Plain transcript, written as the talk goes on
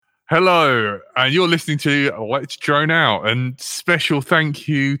Hello, and you're listening to Let's Drone Out. And special thank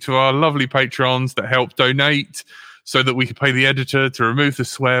you to our lovely patrons that help donate so that we can pay the editor to remove the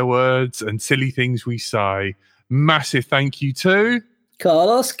swear words and silly things we say. Massive thank you to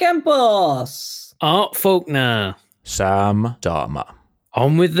Carlos Campos, Art Faulkner, Sam Dharma.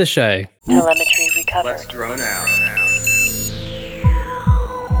 On with the show. Telemetry recovered. Let's drone out.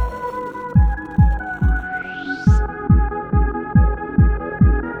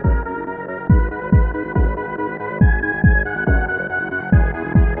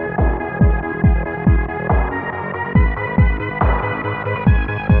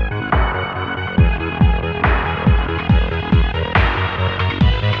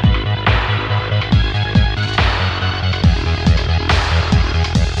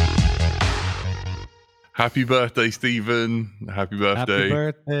 Happy birthday, Stephen. Happy birthday. Happy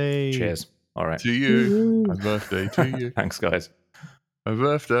birthday. Cheers. All right. To you. Happy birthday to you. Thanks, guys. Happy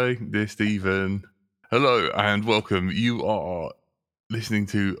birthday, dear Stephen. Hello and welcome. You are listening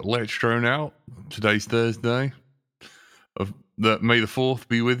to Let's Drone Out. Today's Thursday. May the 4th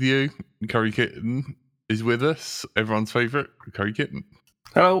be with you. Curry Kitten is with us. Everyone's favourite, Curry Kitten.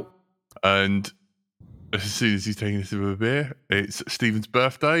 Hello. And as soon as he's taking a sip of a beer, it's Stephen's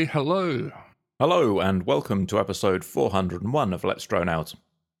birthday. Hello. Hello, and welcome to episode 401 of Let's Drone Out.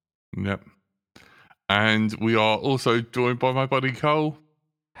 Yep. And we are also joined by my buddy Cole.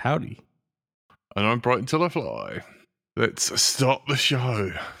 Howdy. And I'm Brighton Till I Fly. Let's start the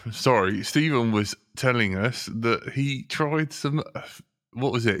show. Sorry, Stephen was telling us that he tried some,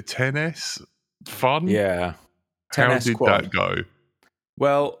 what was it, 10S fun? Yeah. How 10S did quad. that go?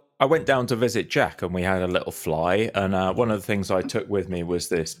 Well, I went down to visit Jack and we had a little fly. And one of the things I took with me was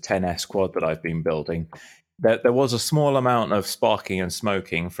this 10S quad that I've been building. There was a small amount of sparking and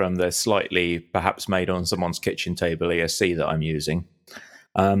smoking from the slightly, perhaps made on someone's kitchen table ESC that I'm using.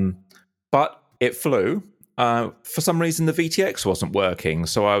 But it flew. For some reason, the VTX wasn't working.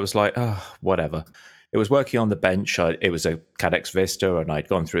 So I was like, oh, whatever. It was working on the bench. It was a CADX Vista, and I'd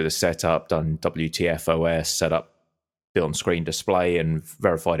gone through the setup, done WTF-OS, set up the on-screen display, and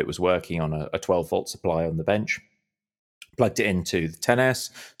verified it was working on a 12-volt supply on the bench. Plugged it into the 10S,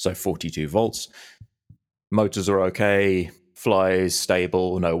 so 42 volts. Motors are okay, flies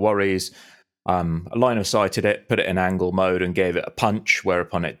stable, no worries. Line of sighted it, put it in angle mode, and gave it a punch,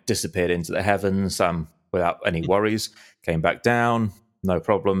 whereupon it disappeared into the heavens without any worries. Came back down, no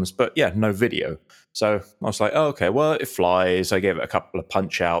problems, but yeah, no video. So I was like, oh, okay, well, it flies. I gave it a couple of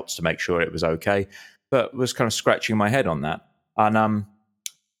punch outs to make sure it was okay, but was kind of scratching my head on that. And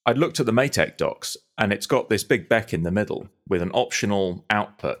I looked at the Matec docs, and it's got this big beck in the middle with an optional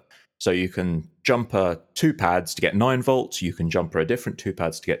output. So you can jumper 2 pads to get 9 volts. You can jumper a different 2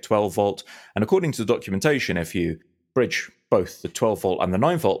 pads to get 12 volt. And according to the documentation, if you bridge both the 12 volt and the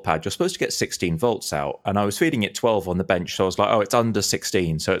 9 volt pad, you're supposed to get 16 volts out. And I was feeding it 12 on the bench, so I was like, oh, it's under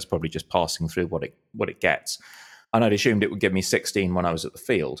 16, so it's probably just passing through what it gets. And I'd assumed it would give me 16 when I was at the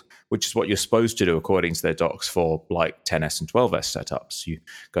field, which is what you're supposed to do according to their docs for like 10S and 12S setups. You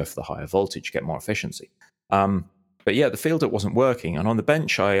go for the higher voltage, get more efficiency. But yeah, the field it wasn't working. And on the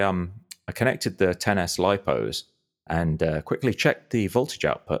bench, I connected the 10S LiPos and quickly checked the voltage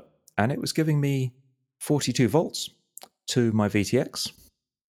output, and it was giving me 42 volts to my VTX.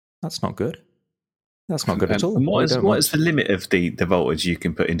 That's not good. That's not good at all. And what is the limit of the voltage you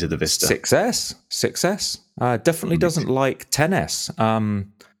can put into the Vista? 6S. Definitely doesn't like 10S.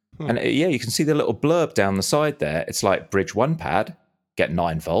 And yeah, you can see the little blurb down the side there. It's like bridge 1 pad, get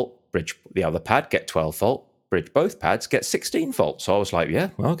 9 volt. Bridge the other pad, get 12 volt. Bridge both pads, get 16 volt. So I was like, yeah,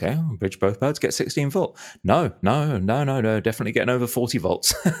 well, okay, bridge both pads, get 16 volt. No, definitely getting over 40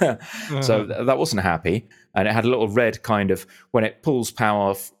 volts. So that wasn't happy. And it had a little red kind of, when it pulls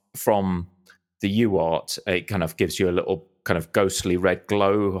power from the UART, it kind of gives you a little kind of ghostly red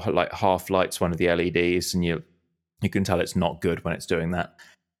glow, like half lights one of the LEDs, and you can tell it's not good when it's doing that.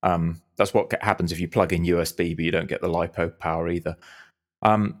 That's what happens if you plug in USB, but you don't get the LiPo power either.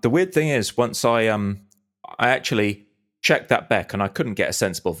 The weird thing is, once I actually checked that beck and I couldn't get a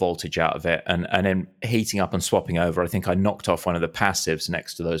sensible voltage out of it, and then heating up and swapping over, I think I knocked off one of the passives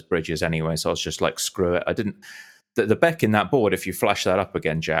next to those bridges anyway, so I was just like, screw it. I didn't. The beck in that board, if you flash that up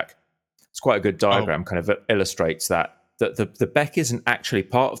again, Jack, it's quite a good diagram, kind of illustrates that the beck isn't actually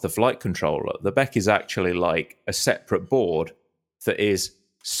part of the flight controller. The beck is actually like a separate board that is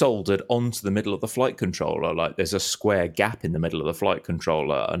soldered onto the middle of the flight controller. Like there's a square gap in the middle of the flight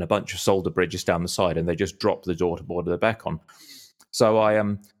controller and a bunch of solder bridges down the side, and they just drop the daughter board of the beck on. So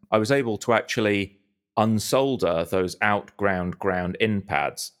I was able to actually unsolder those out ground in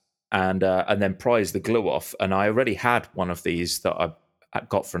pads and then prise the glue off. And I already had one of these that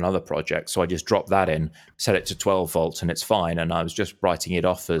got for another project. So I just dropped that in, set it to 12 volts, and it's fine. And I was just writing it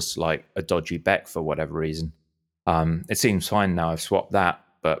off as like a dodgy BEC for whatever reason. It seems fine now. I've swapped that,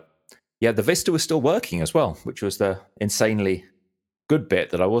 but yeah, the Vista was still working as well, which was the insanely good bit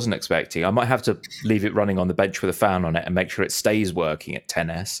that I wasn't expecting. I might have to leave it running on the bench with a fan on it and make sure it stays working at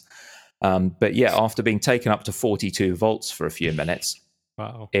 10S. But yeah, after being taken up to 42 volts for a few minutes,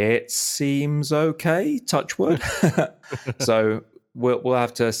 Wow. it seems okay, touch wood. So we'll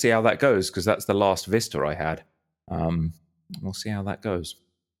have to see how that goes, because that's the last Vista I had. We'll see how that goes.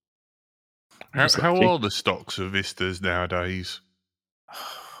 How are the stocks of Vistas nowadays?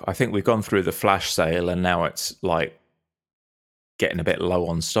 I think we've gone through the flash sale, and now it's like getting a bit low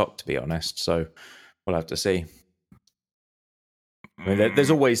on stock, to be honest. So we'll have to see. I mean, there's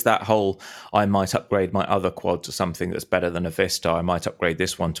always that whole, I might upgrade my other quad to something that's better than a Vista. I might upgrade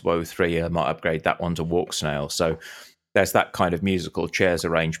this one to O3. I might upgrade that one to Walk Snail. So there's that kind of musical chairs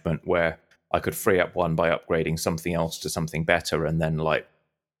arrangement where I could free up one by upgrading something else to something better, and then like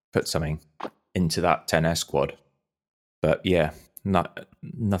put something into that 10S quad. But yeah,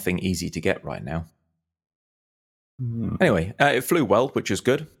 nothing easy to get right now. Anyway, it flew well, which is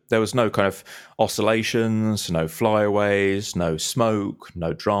good. There was no kind of oscillations, no flyaways, no smoke,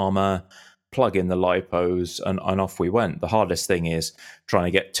 no drama. Plug in the lipos, and off we went. The hardest thing is trying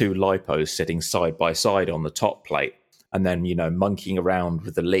to get two lipos sitting side by side on the top plate, and then, you know, monkeying around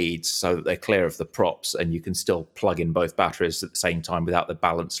with the leads so that they're clear of the props, and you can still plug in both batteries at the same time without the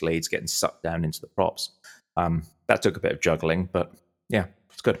balanced leads getting sucked down into the props. That took a bit of juggling, but yeah,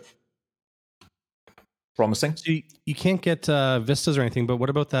 it's good. Promising. So you can't get Vistas or anything, but what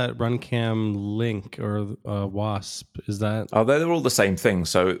about that RunCam Link or Wasp? Is that? Oh, they're all the same thing.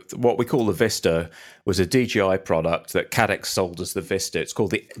 So what we call the Vista was a DJI product that Cadex sold as the Vista. It's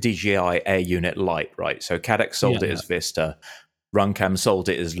called the DJI Air Unit Lite, right? So Cadex sold it as Vista. RunCam sold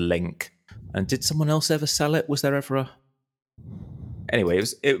it as Link. And did someone else ever sell it? Was there ever a... Anyway,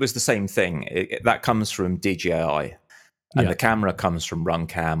 it was the same thing. That comes from DJI. And the camera comes from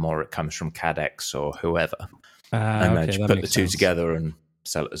RunCam, or it comes from Cadex or whoever. And then just put the two together and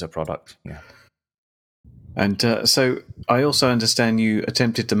sell it as a product. Yeah. And so I also understand you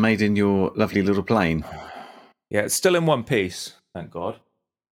attempted to made in your lovely little plane. Yeah, it's still in one piece, thank God.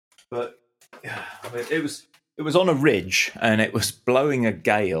 But yeah, I mean, it was on a ridge, and it was blowing a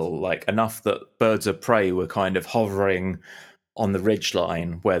gale, like enough that birds of prey were kind of hovering on the ridge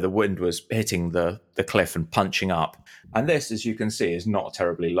line where the wind was hitting the cliff and punching up. And this, as you can see, is not a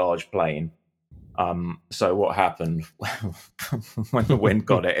terribly large plane. So what happened when the wind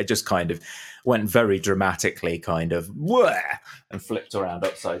got it, it just kind of went very dramatically kind of wah, and flipped around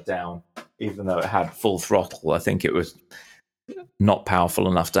upside down, even though it had full throttle. I think it was not powerful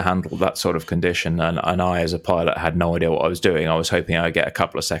enough to handle that sort of condition. And I, as a pilot, had no idea what I was doing. I was hoping I'd get a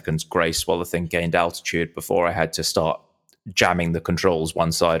couple of seconds grace while the thing gained altitude before I had to start jamming the controls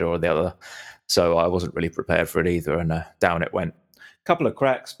one side or the other. So I wasn't really prepared for it either, and down it went. A couple of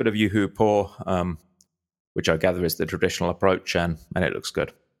cracks, bit of yoo-hoo pour, which I gather is the traditional approach, and it looks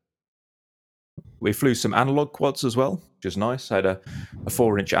good. We flew some analog quads as well, which is nice. I had a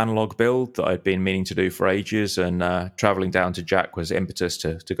 4-inch analog build that I'd been meaning to do for ages, and traveling down to Jack was impetus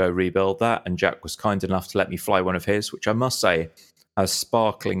to go rebuild that, and Jack was kind enough to let me fly one of his, which I must say has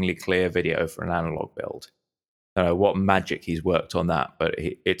sparklingly clear video for an analog build. I don't know what magic he's worked on that, but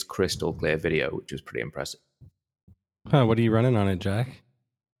it's crystal clear video, which was pretty impressive. Huh, what are you running on it, Jack?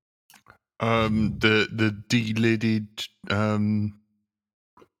 The de-lidded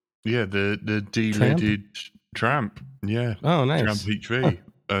the de-lidded Tramp. Yeah. Oh, nice. Tramp HV.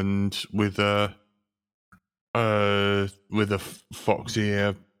 And with a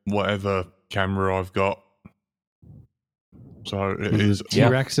Foxeer whatever camera I've got. So it is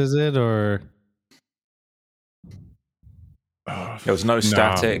T-Rex, is it, or there was no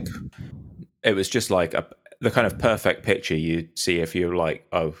static. It was just like the kind of perfect picture you'd see if you were like,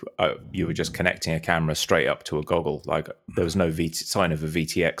 you were just connecting a camera straight up to a goggle. Like there was no sign of a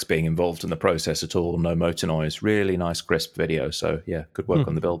VTX being involved in the process at all. No motor noise. Really nice, crisp video. So yeah, good work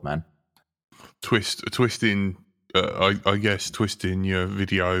on the build, man. Twisting. I guess twisting your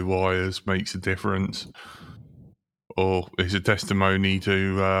video wires makes a difference, or is a testimony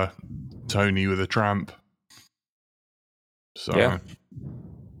to Tony with a Tramp. So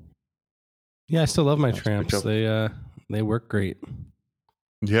yeah, I still love my Tramps. They work great.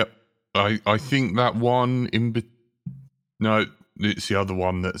 Yep, I think that one no, it's the other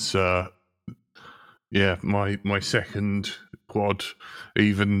one that's my second quad.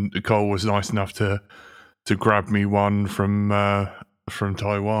 Even Cole was nice enough to grab me one from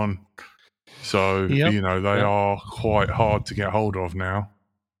Taiwan. So, Yep. they Yep. are quite hard to get hold of now.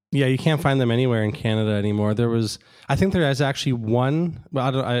 Yeah, you can't find them anywhere in Canada anymore. I think there is actually one.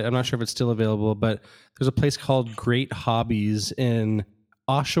 Well, I'm not sure if it's still available, but there's a place called Great Hobbies in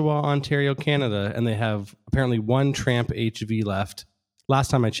Oshawa, Ontario, Canada, and they have apparently one Tramp HV left. Last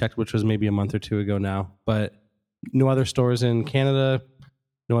time I checked, which was maybe a month or two ago now, but no other stores in Canada,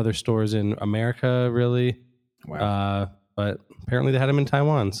 no other stores in America, really. Wow. But apparently they had them in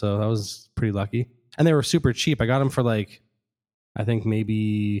Taiwan, so that was pretty lucky. And they were super cheap. I got them for I think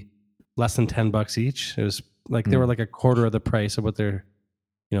maybe less than $10 each. It was like they were like a quarter of the price of what they're,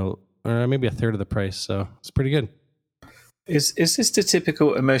 or maybe a third of the price. So it's pretty good. Is this the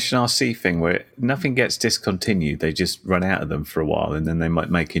typical Immersion RC thing where nothing gets discontinued? They just run out of them for a while and then they might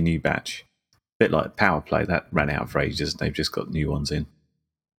make a new batch. A bit like Power Play, that ran out for ages and they've just got new ones in.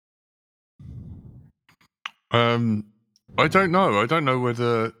 I don't know. I don't know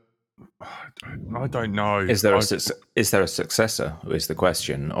whether. I don't know. Is there a successor? Is the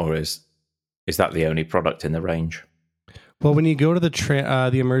question, or is that the only product in the range? Well, when you go to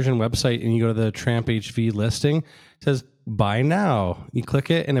the Immersion website and you go to the Tramp HV listing, it says buy now. You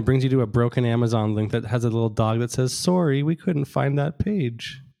click it and it brings you to a broken Amazon link that has a little dog that says, "Sorry, we couldn't find that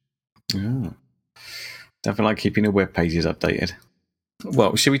page." Oh. Definitely like keeping the web pages updated.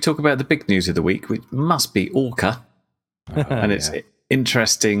 Well, should we talk about the big news of the week, which must be Orca? And it's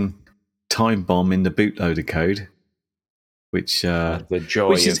interesting time bomb in the bootloader code, which the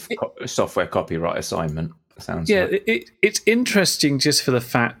joy of software copyright assignment sounds. Yeah, like. it's interesting just for the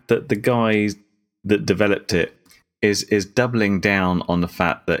fact that the guy that developed it is doubling down on the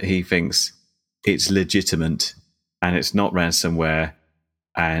fact that he thinks it's legitimate and it's not ransomware,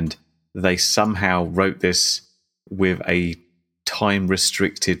 and they somehow wrote this with a time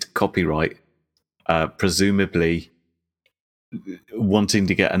restricted copyright, presumably wanting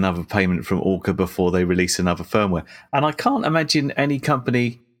to get another payment from Orca before they release another firmware. And I can't imagine any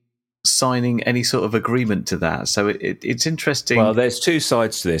company signing any sort of agreement to that. So it's interesting. Well, there's two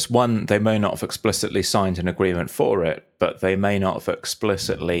sides to this. One, they may not have explicitly signed an agreement for it, but they may not have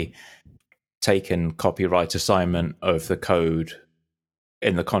explicitly taken copyright assignment of the code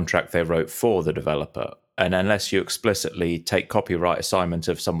in the contract they wrote for the developer. And unless you explicitly take copyright assignment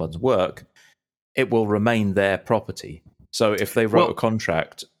of someone's work, it will remain their property. So if they wrote a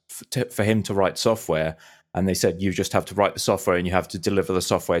contract for him to write software, and they said, you just have to write the software and you have to deliver the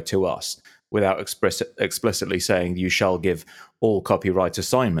software to us, without explicitly saying you shall give all copyright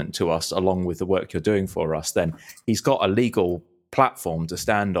assignment to us along with the work you're doing for us, then he's got a legal platform to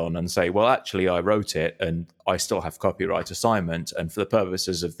stand on and say, well, actually, I wrote it and I still have copyright assignment. And for the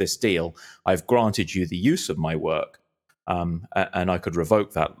purposes of this deal, I've granted you the use of my work, and I could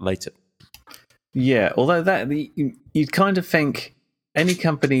revoke that later. Yeah, although you'd kind of think any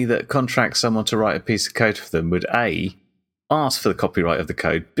company that contracts someone to write a piece of code for them would A, ask for the copyright of the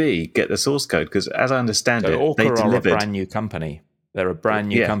code, B, get the source code, because as I understand it, Orca they are delivered a brand new company. They're a brand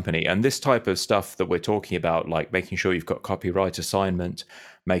new company. And this type of stuff that we're talking about, like making sure you've got copyright assignment,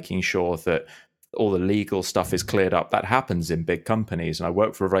 making sure that all the legal stuff is cleared up, that happens in big companies. And I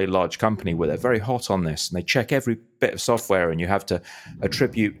work for a very large company where they're very hot on this, and they check every bit of software, and you have to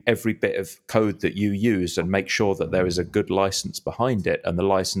attribute every bit of code that you use and make sure that there is a good license behind it, and the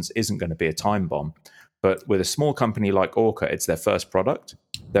license isn't going to be a time bomb. But with a small company like Orca, it's their first product.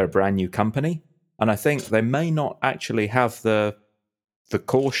 They're a brand new company. And I think they may not actually have the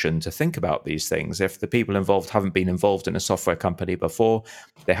caution to think about these things. If the people involved haven't been involved in a software company before,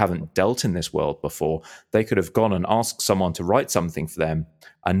 they haven't dealt in this world before, they could have gone and asked someone to write something for them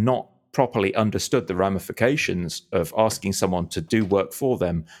and not properly understood the ramifications of asking someone to do work for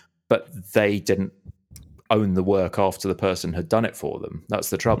them, but they didn't own the work after the person had done it for them. That's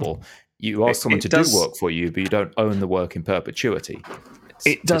the trouble. You ask someone to do work for you, but you don't own the work in perpetuity.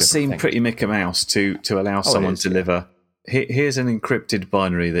 It does seem pretty Mickey Mouse to allow someone to deliver. Here's an encrypted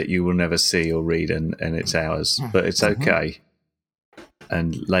binary that you will never see or read, and it's ours, but it's okay.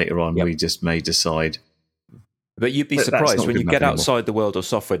 And later on, we just may decide. But you'd be surprised when you get outside the world of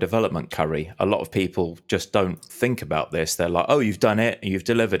software development, Curry. A lot of people just don't think about this. They're like, oh, you've done it, you've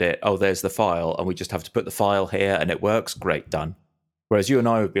delivered it. Oh, there's the file, and we just have to put the file here, and it works. Great, done. Whereas you and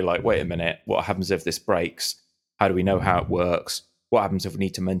I would be like, wait a minute, what happens if this breaks? How do we know how it works? What happens if we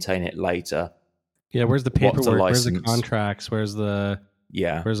need to maintain it later? Yeah, where's the paperwork? Where's the contracts? Where's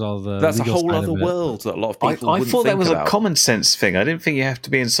all the That's a whole other world that a lot of people I thought that was about. A common sense thing. I didn't think you have to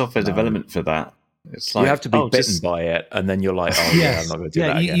be in software development for that. It's like, you have to be bitten by it, and then you're like, oh yeah, I'm not going to do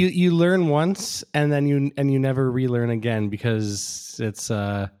that again. You learn once, and then you never relearn again, because it's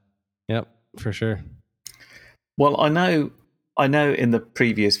for sure. Well, I know I know in the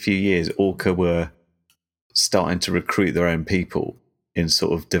previous few years, Orca were starting to recruit their own people in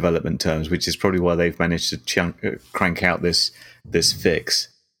sort of development terms, which is probably why they've managed to crank out this fix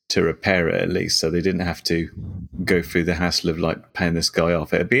to repair it at least, so they didn't have to go through the hassle of like paying this guy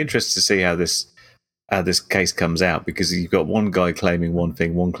off. It'd be interesting to see how this case comes out, because you've got one guy claiming one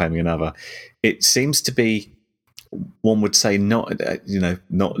thing, one claiming another. It seems to be, one would say, not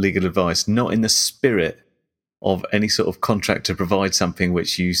legal advice, not in the spirit of any sort of contract to provide something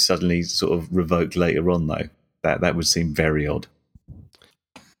which you suddenly sort of revoke later on, though. That would seem very odd.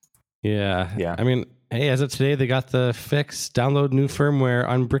 Yeah. I mean, hey, as of today, they got the fix, download new firmware,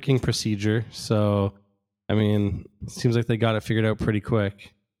 unbricking procedure. So, I mean, it seems like they got it figured out pretty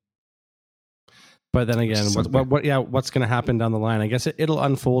quick. But then again, what's going to happen down the line? I guess it'll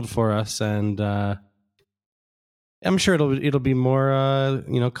unfold for us, and I'm sure it'll be more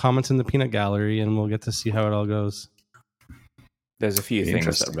comments in the peanut gallery, and we'll get to see how it all goes. There's a few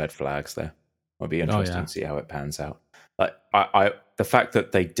things that are red flags there. It'll be interesting to see how it pans out. Like the fact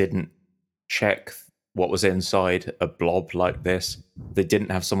that they didn't check what was inside a blob like this, they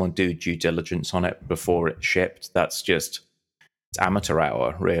didn't have someone do due diligence on it before it shipped. It's amateur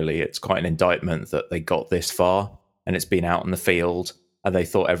hour, really. It's quite an indictment that they got this far and it's been out in the field and they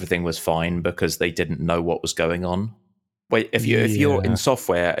thought everything was fine because they didn't know what was going on. Wait, if you're in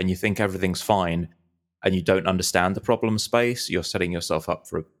software and you think everything's fine and you don't understand the problem space, you're setting yourself up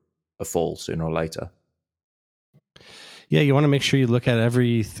for a fall sooner or later. Yeah, you want to make sure you look at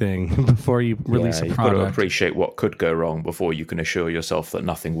everything before you release a product. You've got to appreciate what could go wrong before you can assure yourself that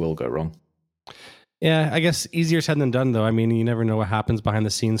nothing will go wrong. Yeah, I guess easier said than done, though. I mean, you never know what happens behind the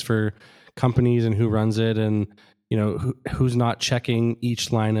scenes for companies and who runs it, and who's not checking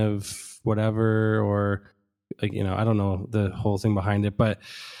each line of whatever, or I don't know the whole thing behind it. But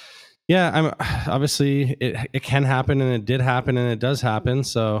yeah, obviously it can happen, and it did happen, and it does happen.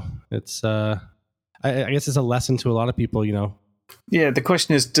 So it's I guess it's a lesson to a lot of people. Yeah, the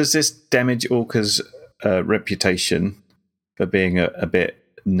question is, does this damage Orca's reputation for being a bit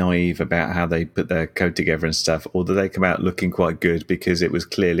naive about how they put their code together and stuff, or do they come out looking quite good because it was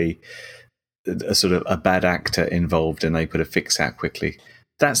clearly a sort of a bad actor involved and they put a fix out quickly?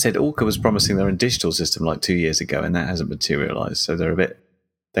 That said, Orca was promising their own digital system like 2 years ago, and that hasn't materialized. So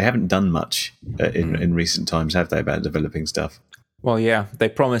they haven't done much in recent times, have they, about developing stuff? Well, yeah, they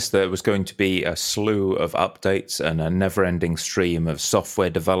promised there was going to be a slew of updates and a never-ending stream of software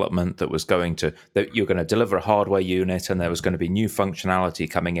development that you're going to deliver a hardware unit and there was going to be new functionality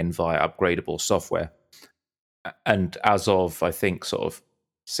coming in via upgradable software. And as of, I think, sort of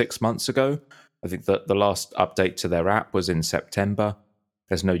 6 months ago, I think that the last update to their app was in September.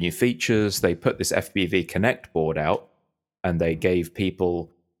 There's no new features. They put this FBV Connect board out and they gave people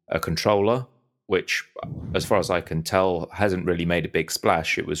a controller, which, as far as I can tell, hasn't really made a big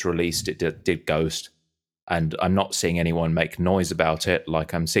splash. It was released, it did ghost, and I'm not seeing anyone make noise about it.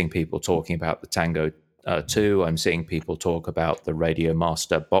 Like, I'm seeing people talking about the Tango 2, I'm seeing people talk about the Radio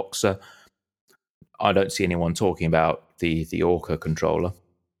Master Boxer. I don't see anyone talking about the Orca controller.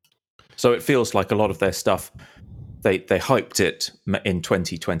 So it feels like a lot of their stuff, they hyped it in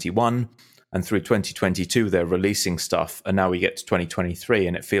 2021, and through 2022, they're releasing stuff. And now we get to 2023,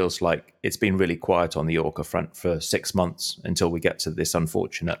 and it feels like it's been really quiet on the Orca front for 6 months until we get to this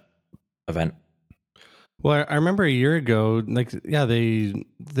unfortunate event. Well, I remember a year ago, they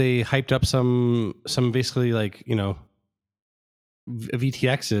hyped up some basically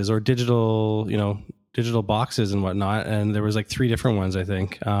VTXs or digital boxes and whatnot. And there was 3 different ones, I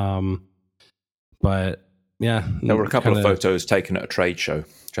think. But yeah, there were a couple of photos taken at a trade show,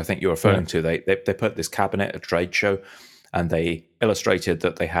 which I think you're referring to. They put this cabinet at a trade show, and they illustrated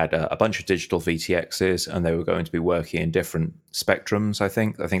that they had a bunch of digital VTXs, and they were going to be working in different spectrums. I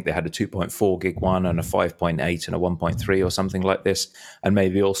think they had a 2.4 gig one and a 5.8 and a 1.3 or something like this, and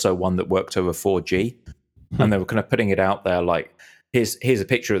maybe also one that worked over 4G. And they were kind of putting it out there like, here's a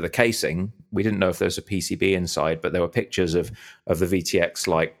picture of the casing. We didn't know if there was a PCB inside, but there were pictures of the VTX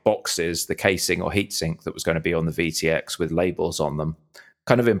like boxes, the casing or heatsink that was going to be on the VTX with labels on them,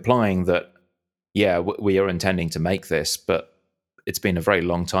 kind of implying that, yeah, we are intending to make this, but it's been a very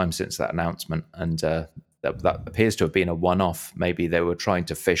long time since that announcement, and that appears to have been a one-off. Maybe they were trying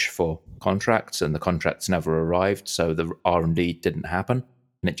to fish for contracts, and the contracts never arrived, so the R&D didn't happen,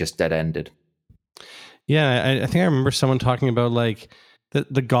 and it just dead-ended. Yeah, I think I remember someone talking about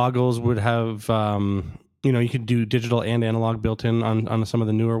the goggles would have, you could do digital and analog built in on some of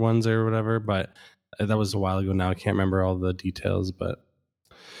the newer ones or whatever, but that was a while ago now. I can't remember all the details, but...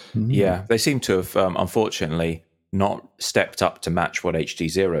 Yeah, they seem to have, unfortunately, not stepped up to match what HD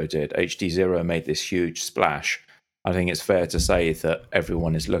Zero did. HD Zero made this huge splash, I think it's fair to say that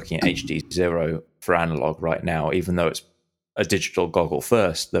everyone is looking at HD0 for analog right now, even though it's a digital goggle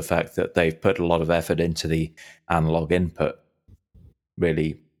first. The fact that they've put a lot of effort into the analog input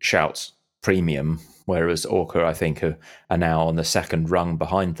really shouts premium, whereas Orca, I think, are now on the second rung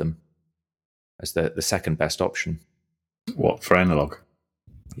behind them as the second best option. What, for analog?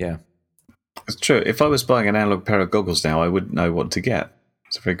 Yeah. It's true. If I was buying an analog pair of goggles now, I wouldn't know what to get.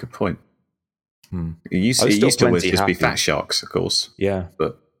 It's a very good point. It used to always just be Fat Sharks, of course. Yeah.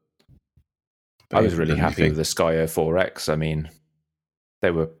 But I was really happy with the Skyo 4X. I mean,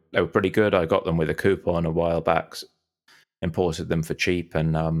 they were pretty good. I got them with a coupon a while back, imported them for cheap,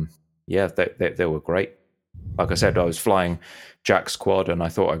 and they were great. Like I said, I was flying Jack's quad, and I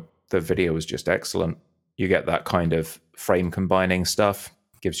thought the video was just excellent. You get that kind of frame combining stuff,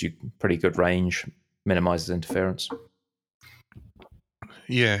 gives you pretty good range, minimizes interference.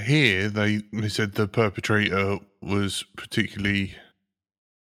 Yeah, here they said the perpetrator was particularly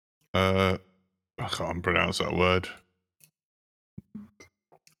I can't pronounce that word.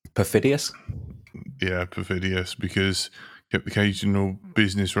 Perfidious? Yeah, perfidious, because kept occasional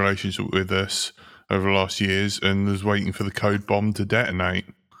business relationship with us over the last years and was waiting for the code bomb to detonate.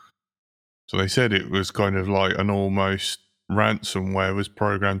 So they said it was kind of like an almost ransomware was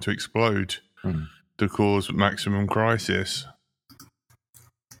programmed to explode to cause maximum crisis.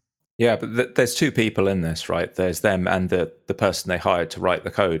 Yeah, but there's two people in this, right? There's them and the person they hired to write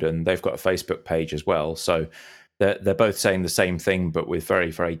the code, and they've got a Facebook page as well. So they're both saying the same thing, but with very,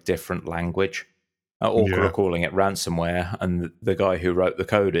 very different language. Orca are calling it ransomware, and the guy who wrote the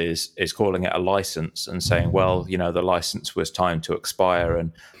code is calling it a license and saying, well, the license was timed to expire,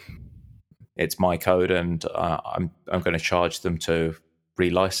 and it's my code, and I'm going to charge them to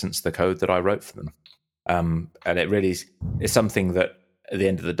relicense the code that I wrote for them. And it really is something that, at the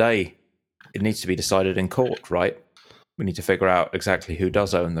end of the day, it needs to be decided in court, right? We need to figure out exactly who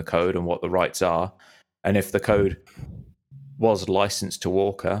does own the code and what the rights are. And if the code was licensed to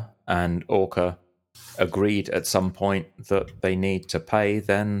Orca and Orca agreed at some point that they need to pay,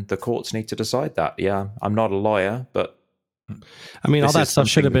 then the courts need to decide that. Yeah, I'm not a lawyer, but I mean, all that stuff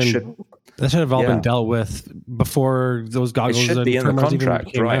should have been that should have all been dealt with before those goggles. It should be in the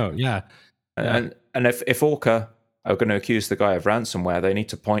contract, right? Out. Yeah. And if Orca are going to accuse the guy of ransomware, they need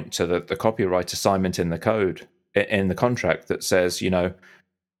to point to the copyright assignment in the code, in the contract, that says,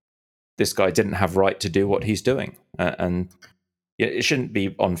 this guy didn't have right to do what he's doing. And it shouldn't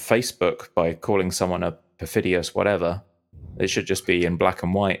be on Facebook by calling someone a perfidious whatever. It should just be in black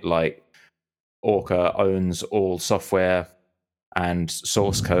and white, like Orca owns all software and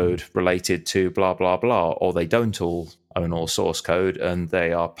source code related to blah, blah, blah, or they don't all own all source code and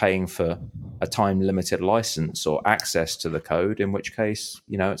they are paying for a time-limited license or access to the code, in which case,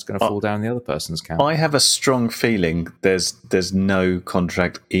 it's going to fall down the other person's account. I have a strong feeling there's no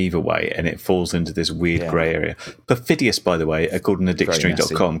contract either way, and it falls into this weird grey area. Perfidious, by the way, according to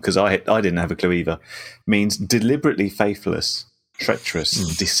dictionary.com, because I didn't have a clue either, means deliberately faithless,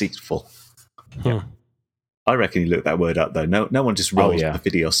 treacherous, deceitful. Yeah. I reckon you look that word up, though. No one just rolls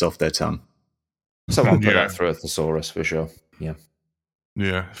perfidious off their tongue. Someone put that through a thesaurus for sure. Yeah.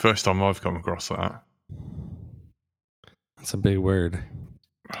 Yeah, first time I've come across that. That's a big word.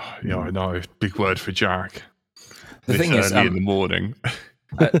 Yeah, I know. Big word for Jack. The thing is, in the morning.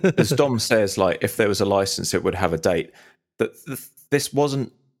 as Dom says, like, if there was a license, it would have a date. This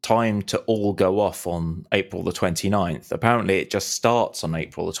wasn't timed to all go off on April the 29th. Apparently, it just starts on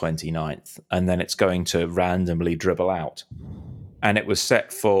April the 29th, and then it's going to randomly dribble out. And it was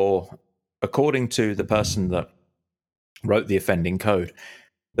set for, according to the person that wrote the offending code,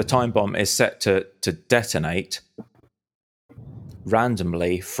 the time bomb is set to detonate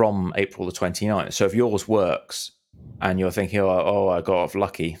randomly from April the 29th. So if yours works and you're thinking, oh, I got off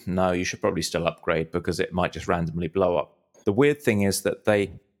lucky, no, you should probably still upgrade because it might just randomly blow up. The weird thing is that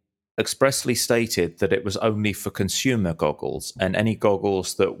they expressly stated that it was only for consumer goggles, and any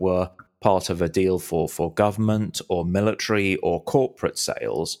goggles that were part of a deal for government or military or corporate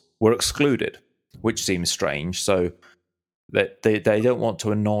sales were excluded, which seems strange. So that they don't want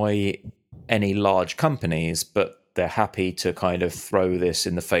to annoy any large companies, but they're happy to kind of throw this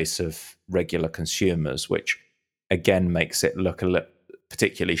in the face of regular consumers, which again makes it look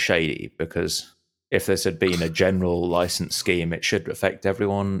particularly shady, because if this had been a general license scheme, it should affect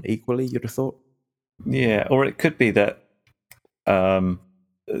everyone equally, you'd have thought. Yeah, or it could be that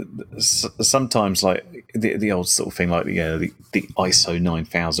sometimes, like the old sort of thing, like the ISO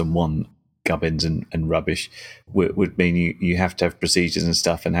 9001 gubbins and rubbish would mean you have to have procedures and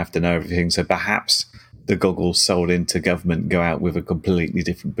stuff and have to know everything. So perhaps the goggles sold into government go out with a completely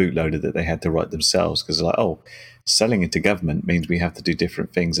different bootloader that they had to write themselves, because like, oh, selling into government means we have to do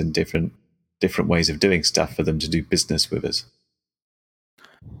different things and different ways of doing stuff for them to do business with us.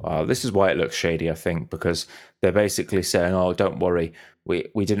 This is why it looks shady, I think, because they're basically saying, "Oh, don't worry,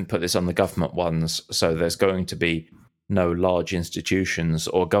 we didn't put this on the government ones, so there's going to be no large institutions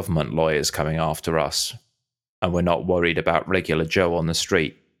or government lawyers coming after us, and we're not worried about regular Joe on the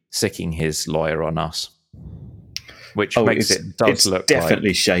street sicking his lawyer on us." Which makes it look definitely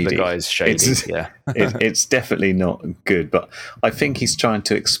like shady. The guy's shady. It's definitely not good, but I think he's trying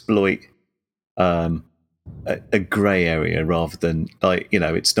to exploit a grey area rather than, like,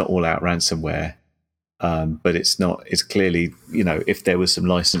 it's not all out ransomware, but it's clearly, if there was some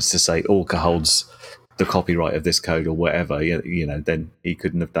license to say Orca holds the copyright of this code or whatever, then he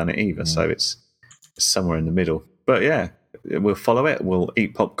couldn't have done it either. So it's somewhere in the middle. But yeah, we'll follow it. We'll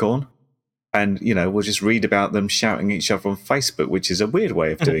eat popcorn. And, we'll just read about them shouting at each other on Facebook, which is a weird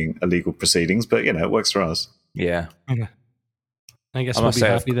way of doing illegal proceedings, but, it works for us. Yeah. I guess we'll be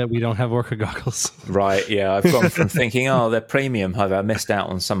happy that we don't have Orca goggles. Right, yeah. I've gone from thinking, they're premium, have I missed out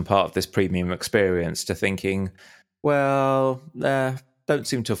on some part of this premium experience, to thinking, well, don't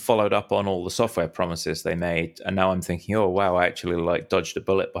seem to have followed up on all the software promises they made. And now I'm thinking, oh, wow, I actually dodged a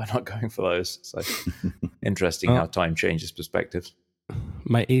bullet by not going for those. So interesting how time changes perspectives.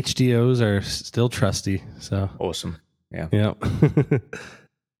 My HDOs are still trusty, so awesome. Yeah.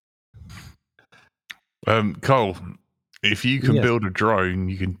 Cole, if you can build a drone,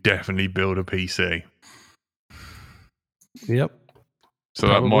 you can definitely build a PC. Yep. So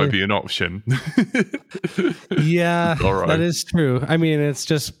that might be an option. Yeah, all right. That is true. I mean, it's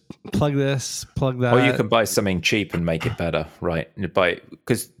just plug this, plug that. Or you can buy something cheap and make it better, right?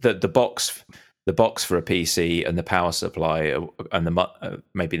 Because the box for a PC and the power supply and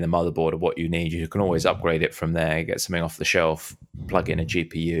maybe the motherboard are what you need. You can always upgrade it from there, get something off the shelf, plug in a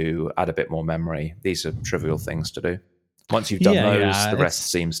GPU, add a bit more memory. These are trivial things to do. Once you've done those, the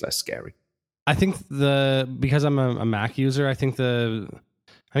rest seems less scary. I think because I'm a Mac user, I think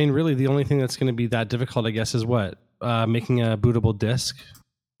really the only thing that's going to be that difficult, I guess, is making a bootable disk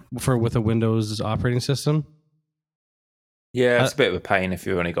with a Windows operating system. Yeah, it's a bit of a pain if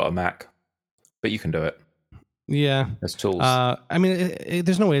you've only got a Mac. But you can do it. Yeah. There's tools.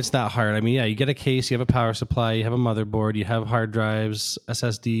 There's no way it's that hard. I mean, yeah, you get a case, you have a power supply, you have a motherboard, you have hard drives,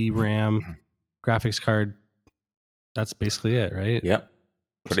 SSD, RAM, graphics card. That's basically it, right? Yep.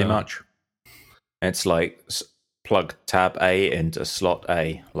 Pretty much. It's like plug tab A into slot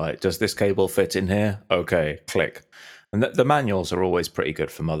A. Like, does this cable fit in here? Okay, click. And the manuals are always pretty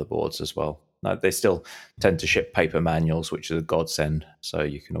good for motherboards as well. No, they still tend to ship paper manuals, which is a godsend. So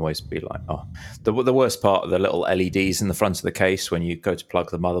you can always be like, the worst part of the little LEDs in the front of the case when you go to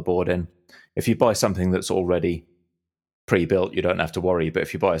plug the motherboard in. If you buy something that's already pre-built, you don't have to worry. But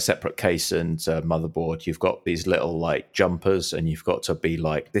if you buy a separate case and motherboard, you've got these little jumpers, and you've got to be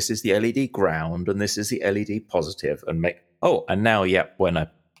like, this is the LED ground and this is the LED positive, and and now, when I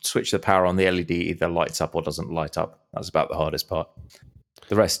switch the power on, the LED either lights up or doesn't light up. That's about the hardest part.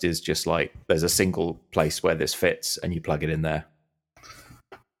 The rest is just there's a single place where this fits and you plug it in there.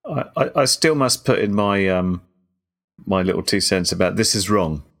 I still must put in my my little 2 cents about this is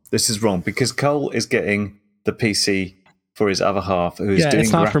wrong. This is wrong because Cole is getting the PC for his other half who is doing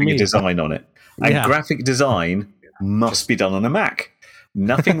graphic design on it. And graphic design must be done on a Mac.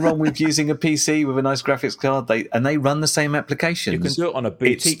 Nothing wrong with using a PC with a nice graphics card. They run the same applications. You can do it on a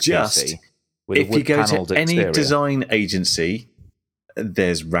boutique PC. If you go to any design agency,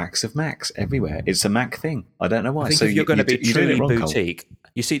 there's racks of Macs everywhere. It's a Mac thing. I don't know why. I think if you're going to be truly boutique,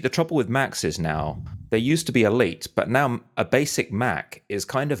 you see, the trouble with Macs is now, they used to be elite, but now a basic Mac is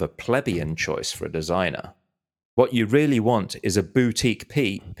kind of a plebeian choice for a designer. What you really want is a boutique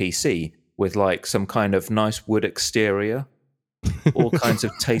PC with some kind of nice wood exterior, all kinds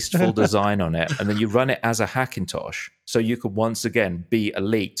of tasteful design on it, and then you run it as a Hackintosh, so you could once again be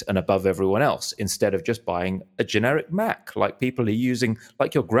elite and above everyone else instead of just buying a generic Mac like people are using,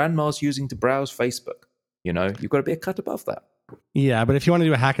 like your grandma's using to browse Facebook. You've got to be a cut above that. Yeah, but if you want to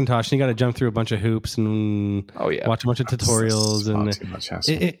do a Hackintosh, you got to jump through a bunch of hoops and watch a bunch of tutorials. That's too much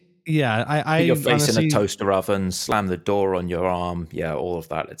hassle. Put your face in a toaster oven, slam the door on your arm. Yeah, all of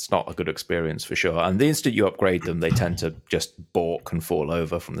that. It's not a good experience for sure. And the instant you upgrade them, they tend to just balk and fall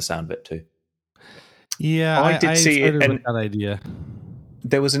over from the sound of it too. Yeah, I did see it. And that idea.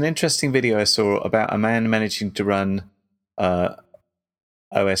 There was an interesting video I saw about a man managing to run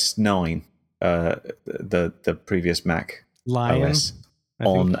OS 9, the previous Mac Lion OS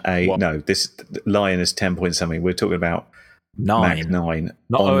on this Lion is 10 point something. We're talking about 9. Mac 9.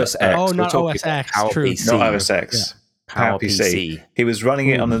 Not OS X. Oh, not OS X. True. PC. Not OS X. Yeah. Power PC. He was running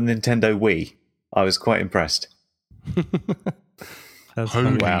it on a Nintendo Wii. I was quite impressed. That's Holy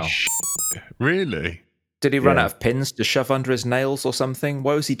funny. Wow. shit. Really? Did he run Yeah. out of pins to shove under his nails or something?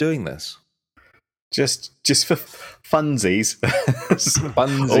 Why was he doing this? Just for funsies.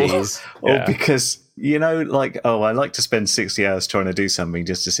 Funsies. Or Yeah. because, I like to spend 60 hours trying to do something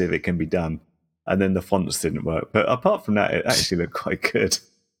just to see if it can be done. And then the fonts didn't work. But apart from that, it actually looked quite good.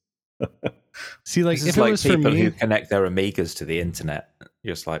 See, like This if is it like was for people me, who connect their Amigas to the internet.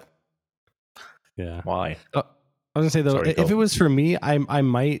 You're just like, yeah. why? I was gonna say though, Sorry, if Phil. it was for me, I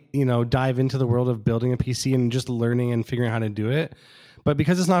might dive into the world of building a PC and just learning and figuring out how to do it. But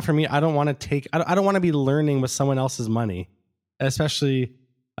because it's not for me, I don't want to take. I don't want to be learning with someone else's money, especially.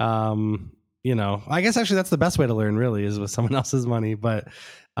 I guess actually that's the best way to learn. Really, is with someone else's money. But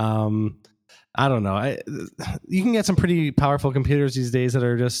I don't know. You can get some pretty powerful computers these days that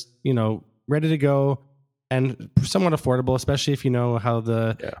are just ready to go and somewhat affordable, especially if you know how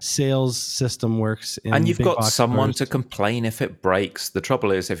the sales system works. And you've big got box someone stores. to complain if it breaks. The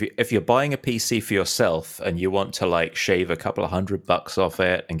trouble is, if you're buying a PC for yourself and you want to like shave a couple of $100 off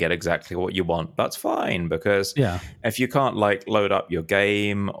it and get exactly what you want, that's fine. Because if you can't like load up your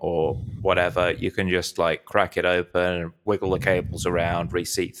game or whatever, you can just like crack it open, wiggle the cables around,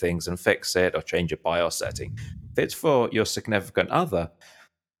 reseat things and fix it, or change your BIOS setting. If it's for your significant other,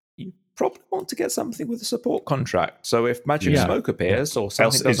 you probably want to get something with a support contract. So if Magic Smoke appears or something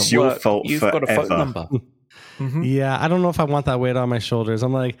Else doesn't it's your work, fault you've got a phone forever. number. Mhm. Yeah, I don't know if I want that weight on my shoulders.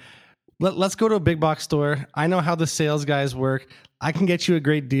 I'm like, let's go to a big box store. I know how the sales guys work. I can get you a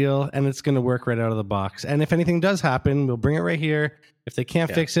great deal and it's going to work right out of the box. And if anything does happen, we'll bring it right here. If they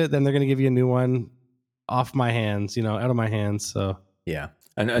can't fix it, then they're going to give you a new one off my hands, out of my hands. So Yeah.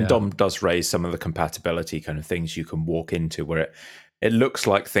 And Dom does raise some of the compatibility kind of things you can walk into where it looks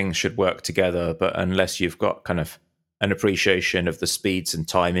like things should work together, but unless you've got kind of an appreciation of the speeds and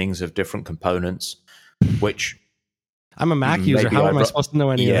timings of different components, which I'm a Mac user. maybe How am I wrote- supposed to know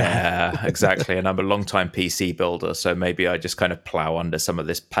any of that? Yeah, exactly. And I'm a long-time PC builder, so maybe I just kind of plow under some of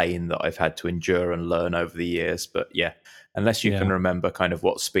this pain that I've had to endure and learn over the years. But yeah, unless you can remember kind of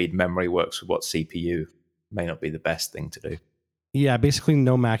what speed memory works with what CPU, may not be the best thing to do. Yeah, basically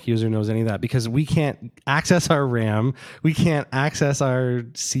no Mac user knows any of that because we can't access our RAM. We can't access our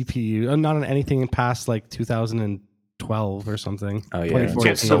CPU. Not on anything past like 2012 or something. Oh, yeah.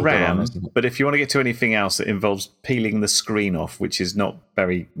 2014. It's the Sold it on, RAM, isn't it? but if you want to get to anything else, it involves peeling the screen off, which is not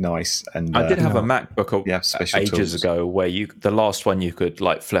very nice. And I did have a MacBook special ages tools. ago where the last one you could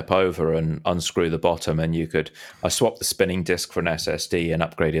like flip over and unscrew the bottom, and I swapped the spinning disk for an SSD and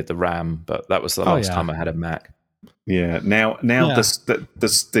upgraded the RAM, but that was the last time I had a Mac. Yeah. Now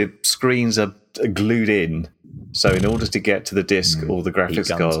the screens are glued in. So in order to get to the disk or the graphics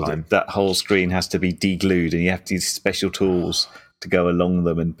gun card, time. that whole screen has to be deglued, and you have to use special tools to go along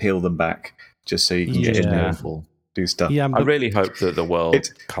them and peel them back, just so you can get in there and Awful. do stuff. Yeah, I but really hope that the world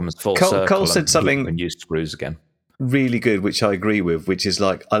comes full circle. Cole said and something- you can use screws again. Really good, which I agree with, which is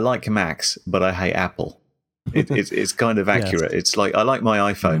like, I like Macs, but I hate Apple. It's kind of accurate. It's like, I like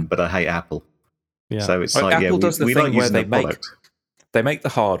my iPhone, but I hate Apple. yeah. So it's Well, like, Apple does the we thing like where using they the make product. they make the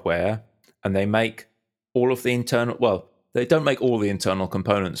hardware and they make all of the internal. Well, they don't make all the internal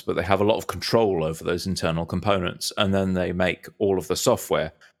components, but they have a lot of control over those internal components, and then they make all of the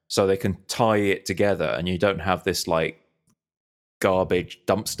software so they can tie it together, and you don't have this like garbage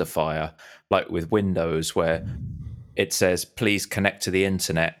dumpster fire like with Windows where it says please connect to the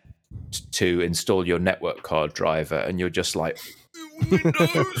internet to install your network card driver, and you're just like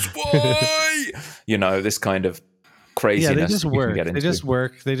Windows, why? This kind of craziness. Yeah, they just that you can work. get They into. just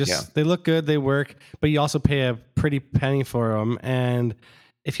work. They look good. They work, but you also pay a pretty penny for them. And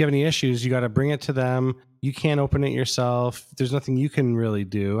if you have any issues, you got to bring it to them. You can't open it yourself. There's nothing you can really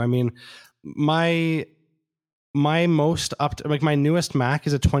do. I mean, my most my newest Mac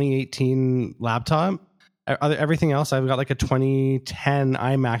is a 2018 laptop. Everything else, I've got like a 2010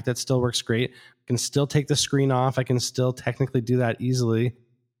 iMac that still works great. I can still take the screen off. I can still technically do that easily.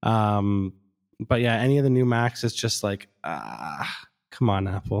 But yeah, any of the new Macs, it's just like, come on,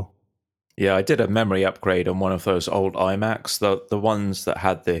 Apple. Yeah, I did a memory upgrade on one of those old iMacs, the ones that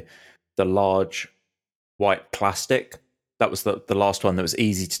had the large white plastic. That was the last one that was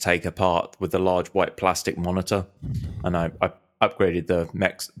easy to take apart with the large white plastic monitor. And I upgraded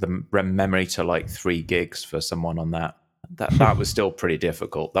the memory to like 3 gigs for someone on that. That was still pretty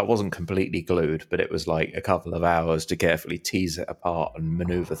difficult. That wasn't completely glued, but it was like a couple of hours to carefully tease it apart and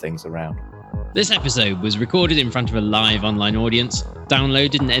maneuver things around. This episode was recorded in front of a live online audience,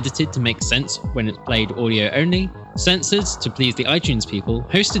 downloaded and edited to make sense when it's played audio only, censored to please the iTunes people,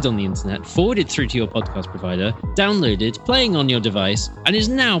 hosted on the internet, forwarded through to your podcast provider, downloaded, playing on your device, and is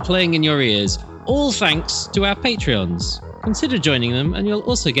now playing in your ears All thanks to our Patreons. Consider joining them and you'll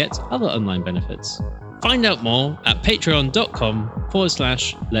also get other online benefits. Find out more at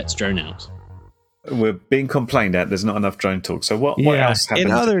patreon.com/Let's Drone Out. We're being complained at. There's not enough drone talk. So what else happened?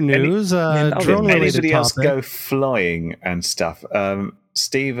 In other news, drone-related anybody else topic. go flying and stuff?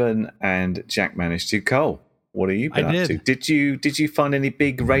 Stephen and Jack managed to. Cole, what have you been up to? Did you find any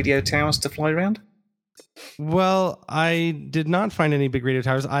big radio towers to fly around? Well, I did not find any big radio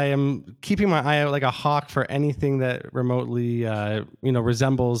towers. I am keeping my eye out like a hawk for anything that remotely,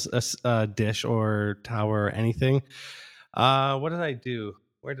 resembles a dish or tower or anything. What did I do?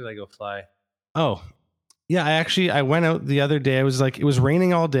 Where did I go fly? Oh, yeah. I went out the other day. It was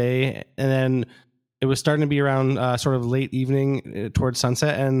raining all day, and then it was starting to be around sort of late evening towards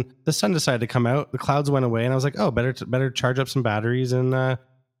sunset, and the sun decided to come out. The clouds went away, and I was like, oh, better charge up some batteries and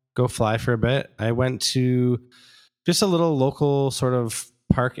go fly for a bit. I went to just a little local sort of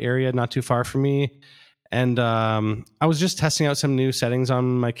park area not too far from me, and I was just testing out some new settings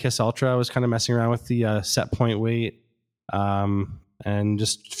on my KISS Ultra. I was kind of messing around with the set point weight and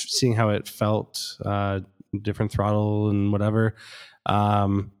just seeing how it felt, different throttle and whatever.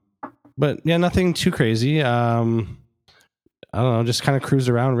 But yeah, nothing too crazy. I don't know, just kind of cruise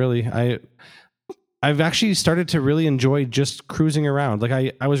around really. I've actually started to really enjoy just cruising around.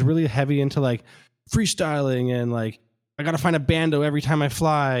 Like I was really heavy into like freestyling and like I got to find a bando every time I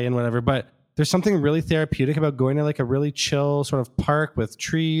fly and whatever. But there's something really therapeutic about going to like a really chill sort of park with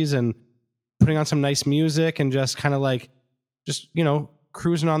trees and putting on some nice music and just kind of like,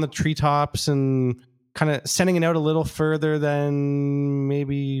 cruising on the treetops and kind of sending it out a little further than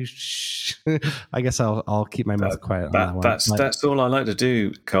maybe. I guess I'll keep my mouth quiet on that one. That's all I like to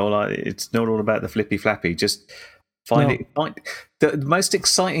do, Cole. It's not all about the flippy flappy. Just the most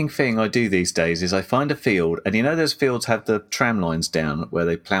exciting thing I do these days is I find a field, and those fields have the tram lines down where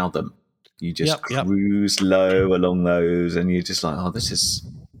they plough them. You just cruise low along those, and you're just like, oh, this is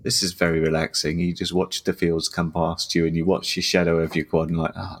very relaxing. You just watch the fields come past you, and you watch your shadow of your quad, and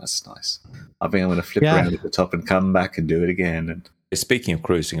like, oh, that's nice. I think I'm going to flip around at the top and come back and do it again. And speaking of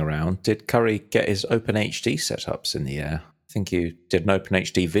cruising around, did Curry get his OpenHD setups in the air? I think you did an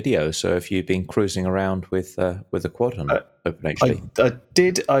OpenHD video. So have you been cruising around with a quad on OpenHD? I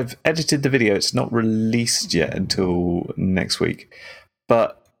did. I've edited the video. It's not released yet until next week.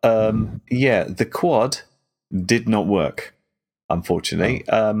 But the quad did not work, unfortunately.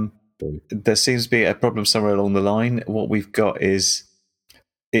 There seems to be a problem somewhere along the line. What we've got is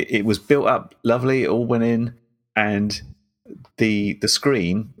it was built up lovely. It all went in, and the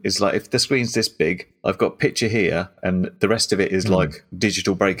screen is like, if the screen's this big, I've got picture here, and the rest of it is like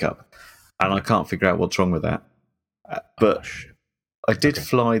digital breakup, and I can't figure out what's wrong with that. But I did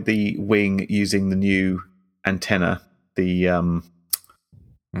fly the wing using the new antenna, the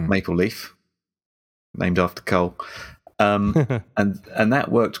Maple Leaf, named after Cole. And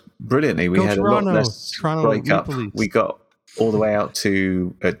that worked brilliantly. We had a lot less breakup. We got all the way out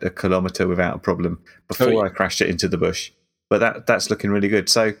to a kilometre without a problem before I crashed it into the bush. But that's looking really good.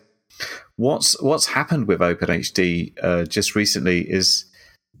 So what's happened with OpenHD just recently is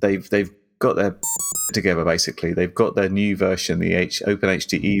they've got their together basically. They've got their new version, the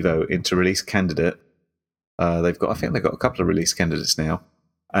OpenHD Evo, into release candidate. I think they've got a couple of release candidates now,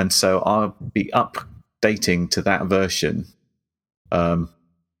 and so I'll be updating to that version,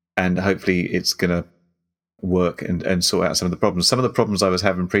 and hopefully it's going to work and sort out some of the problems. Some of the problems I was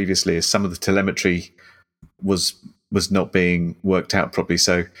having previously is some of the telemetry was not being worked out properly.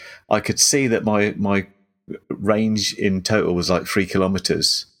 So I could see that my range in total was like 3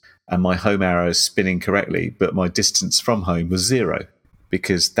 kilometers, and my home arrow is spinning correctly, but my distance from home was 0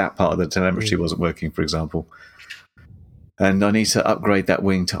 because that part of the telemetry wasn't working, for example. And I need to upgrade that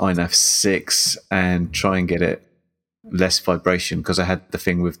wing to INAV 6 and try and get it less vibration, because I had the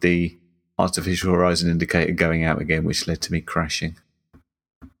thing with the artificial horizon indicator going out again, which led to me crashing.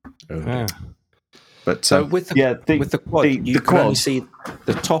 But so with the quad, you can only see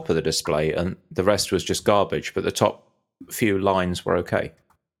the top of the display, and the rest was just garbage. But the top few lines were okay.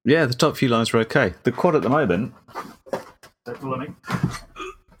 Yeah, the top few lines were okay. The quad at the moment.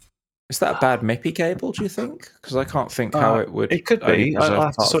 Is that a bad MIPI cable, do you think? Because I can't think how it would. It could be. I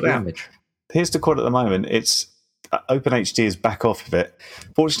have to sort out. Here's the quad at the moment. It's OpenHD is back off of it.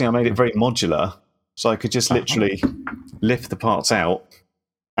 Fortunately, I made it very modular, so I could just literally lift the parts out.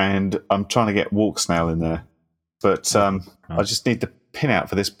 And I'm trying to get walk snail in there, but I just need the pin out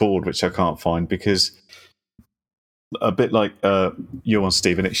for this board, which I can't find, because a bit like you on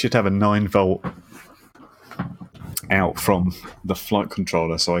Stephen, it should have a 9-volt out from the flight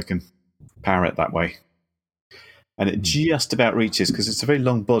controller, so I can power it that way. And it just about reaches, because it's a very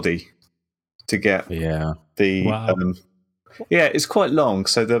long body, to get Yeah. the. Wow. Yeah, it's quite long,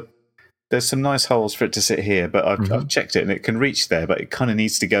 so there's some nice holes for it to sit here. But I've checked it, and it can reach there, but it kind of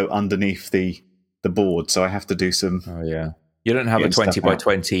needs to go underneath the board. So I have to do some. Oh yeah. You don't have a Getting stuff 20 by out.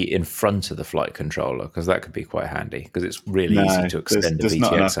 20 in front of the flight controller, because that could be quite handy, because it's really No, easy to extend there's a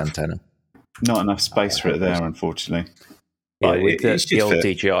not VTX enough. antenna. Not enough space for it there, unfortunately. Yeah, But with it should the old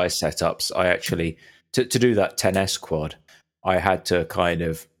fit. DJI setups, I actually, to do that 10S quad, I had to kind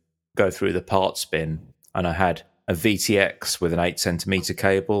of go through the parts bin, and I had a VTX with an 8cm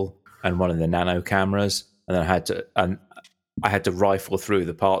cable and one of the nano cameras, and then I had to rifle through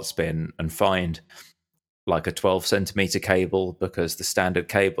the parts bin and find like a 12cm cable, because the standard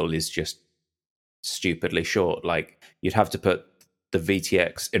cable is just stupidly short. Like, you'd have to put the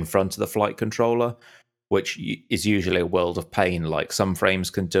VTX in front of the flight controller, which is usually a world of pain. Like, some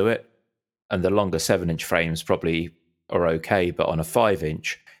frames can do it, and the longer 7-inch frames probably are okay, but on a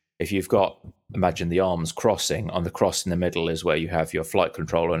 5-inch, if you've got, imagine the arms crossing, on the cross in the middle is where you have your flight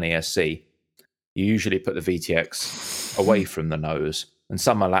controller and ESC. You usually put the VTX away from the nose, and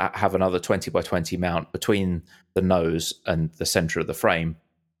some will have another 20 by 20 mount between the nose and the center of the frame.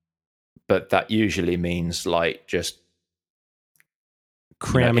 But that usually means like just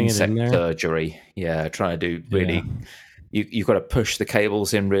Cramming it in insect there. surgery. Yeah, trying to do really. You've got to push the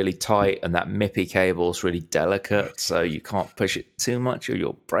cables in really tight, and that MIPI cable is really delicate, so you can't push it too much or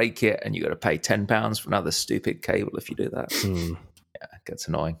you'll break it, and you've got to pay £10 for another stupid cable if you do that. Yeah, it gets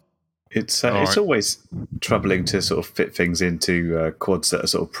annoying. It's Alright. always troubling to sort of fit things into quads that are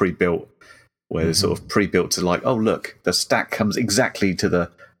sort of pre-built, where they're sort of pre-built to like, oh look, the stack comes exactly to the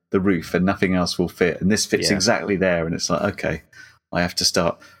roof and nothing else will fit, and this fits Yeah. exactly there, and it's like, okay, I have to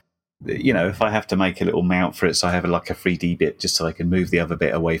start. You know, if I have to make a little mount for it, so I have like a 3D bit just so I can move the other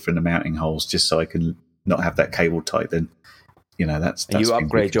bit away from the mounting holes, just so I can not have that cable tight, then you know that's And you things we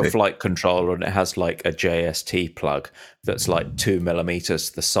upgrade can your do. flight controller, and it has like a JST plug that's like 2mm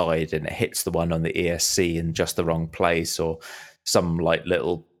to the side, and it hits the one on the ESC in just the wrong place, or some like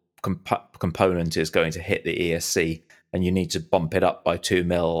little component is going to hit the ESC, and you need to bump it up by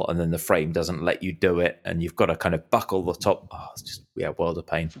 2mm, and then the frame doesn't let you do it, and you've got to kind of buckle the top. Oh, it's just world of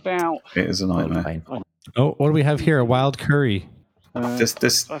pain. It is a World of nightmare. pain. Oh, what do we have here? A wild curry.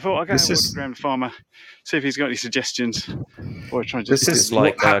 This I thought I'd go this to is Ground Farmer, see if he's got any suggestions, or try and this just is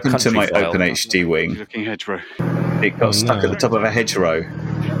like what happened to my Country File. OpenHD wing. looking hedgerow. It got stuck no. at the top of a hedgerow.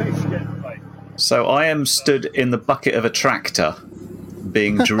 So I am stood in the bucket of a tractor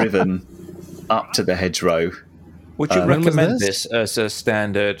being driven up to the hedgerow. Would you When was recommend this? this as a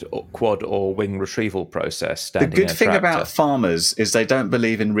standard quad or wing retrieval process? The Standing good in a thing tractor? about farmers is they don't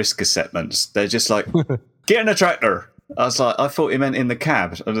believe in risk assessments. They're just like, get in a tractor. I was like, I thought he meant in the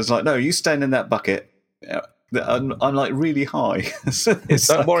cab. I was like, no, you stand in that bucket. I'm like really high. So it's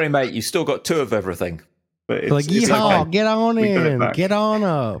Don't like- worry, mate. You still got 2 of everything. but Like, it's yeehaw, okay. get on We got it in, back. get on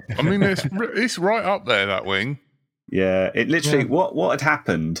up. I mean, it's right up there, that wing. Yeah, it literally. Yeah. What had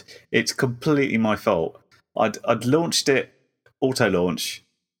happened? It's completely my fault. I'd launched it auto launch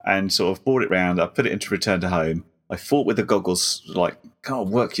and sort of brought it round. I put it into return to home. I fought with the goggles, like, God,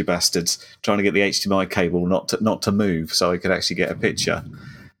 work you bastards, trying to get the HDMI cable not to move so I could actually get a picture.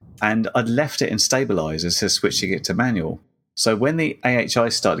 And I'd left it in stabilizers, so switching it to manual. So when the AHI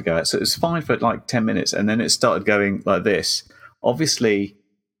started to go out, so it was fine for like 10 minutes, and then it started going like this. Obviously,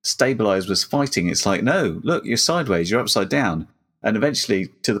 stabilize was fighting. It's like, no, look, you're sideways, you're upside down. And eventually,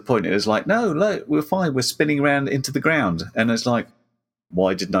 to the point, it was like, no, look, we're fine, we're spinning around into the ground. And it's like,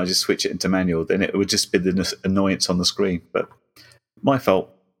 why didn't I just switch it into manual? Then it would just be the annoyance on the screen. But my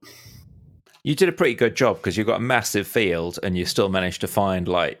fault. You did a pretty good job, because you've got a massive field and you still managed to find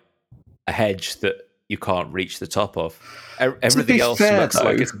like a hedge that you can't reach the top of. Everything else fair, looks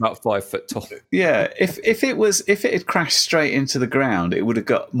like though- it's about 5 foot tall. Yeah, if it had crashed straight into the ground, it would have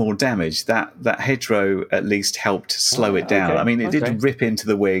got more damage. That hedgerow at least helped slow it down. okay, I mean, it okay. did rip into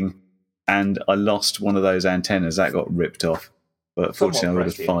the wing, and I lost one of those antennas that got ripped off. But fortunately, I would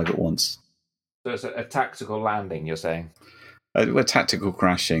have Somewhat 5 at once. So it's a tactical landing, you're saying? We're tactical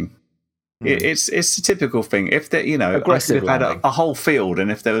crashing. It's the typical thing. If there, I could Aggressive have had landing. a whole field,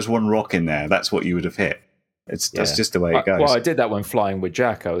 and if there was one rock in there, that's what you would have hit. That's Yeah. just the way it goes. Well, I did that when flying with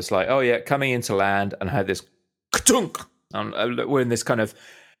Jack. I was like, oh yeah, coming into land, and I had this ka-tunk. We're in this kind of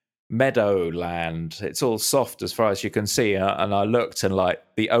meadow land. It's all soft as far as you can see. And I looked, and like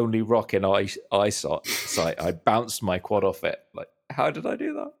the only rock in eyesight, I bounced my quad off it. Like, how did I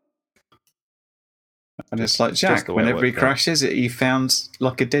do that? And it's like, Just Jack, the way it whenever he worked out. crashes, he found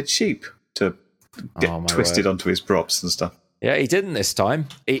like a dead sheep to get Oh, my twisted word. onto his props and stuff. Yeah, he didn't this time.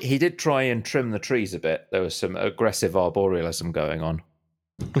 He did try and trim the trees a bit. There was some aggressive arborealism going on.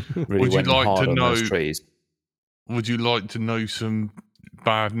 Really Would you went like hard to on those know- trees. Would you like to know some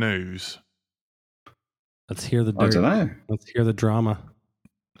bad news? Let's hear the I dirt. don't know. Let's hear the drama.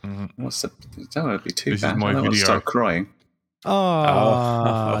 What's the? That would be too This is bad. my I don't want to video. start crying.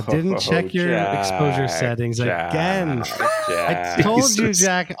 Oh, didn't check your exposure Jack, settings again. Jack. I told you, Jesus.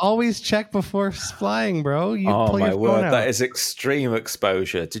 Jack. Always check before flying, bro. You Oh pull my your phone word, out. that is extreme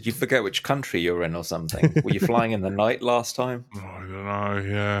exposure. Did you forget which country you're in or something? Were you flying in the night last time? Oh, I don't know.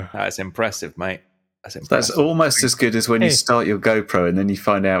 Yeah. That's impressive, mate. That's That's impressive. almost as good as when you Hey. start your GoPro and then you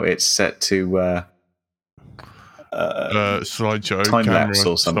find out it's set to Slideshow time lapse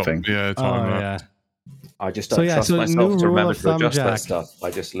camera, or something. Stop. Yeah, Oh time yeah. lapse. I just So, don't yeah, trust so myself new to rule remember of to thumb, adjust that Jack. stuff.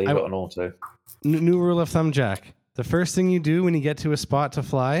 I just leave I- it on auto. New rule of thumb, Jack. The first thing you do when you get to a spot to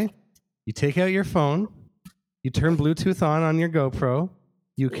fly, you take out your phone, you turn Bluetooth on your GoPro,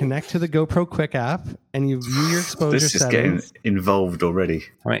 you connect to the GoPro Quick app, and you view your exposure This is getting settings. involved already.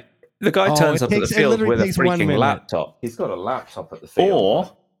 I mean, the guy Oh, turns it up at takes- the it field literally with a takes 1 freaking minute. laptop. He's got a laptop at the field.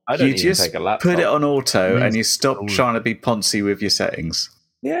 Or I don't you even just take a laptop. put it on auto Means- and you stop Oh. trying to be poncy with your settings.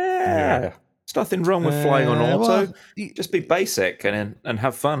 Yeah. Yeah. There's nothing wrong with flying on auto. well, Just be basic and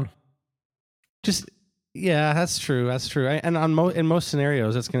have fun. just yeah, that's true. That's true. And in most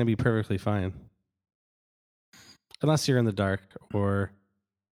scenarios, it's going to be perfectly fine, unless you're in the dark or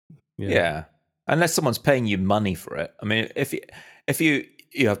Yeah. Unless someone's paying you money for it. I mean, if you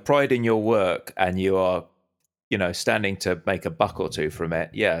have pride in your work and you are, standing to make a buck or two from it,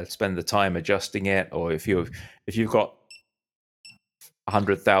 yeah, spend the time adjusting it. Or if you've got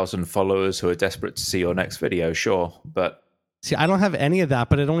 100,000 followers who are desperate to see your next video, sure. But See, I don't have any of that,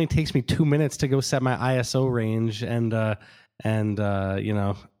 but it only takes me 2 minutes to go set my ISO range, and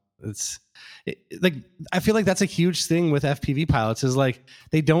like I feel like that's a huge thing with FPV pilots is like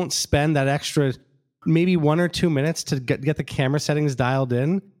they don't spend that extra maybe 1 or 2 minutes to get the camera settings dialed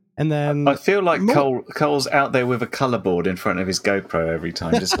in, and then I feel like Mo- Cole's out there with a colour board in front of his GoPro every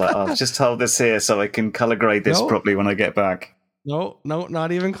time, just like, I'll just hold this here so I can colour grade this No. properly when I get back. no,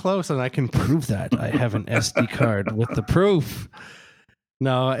 not even close, and I can prove that I have an SD card with the proof.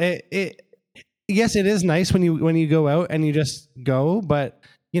 No, yes, it is nice when you go out and you just go, but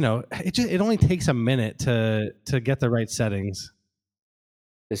it only takes a minute to get the right settings.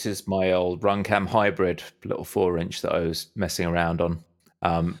 this is my old Runcam hybrid little 4-inch that I was messing around on.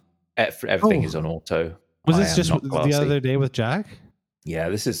 Everything Oh. is on auto. Was I this am just not the classy. other day with Jack? Yeah,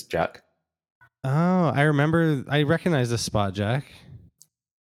 this is Jack. Oh, I remember. I recognize this spot, Jack.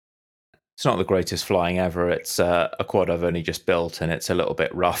 It's not the greatest flying ever. It's a quad I've only just built, and it's a little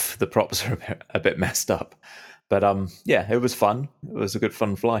bit rough. The props are a bit messed up, but yeah, it was fun. It was a good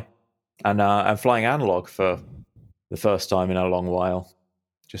fun fly, and I'm flying analog for the first time in a long while.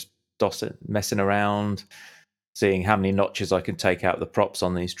 Just messing around, seeing how many notches I can take out the props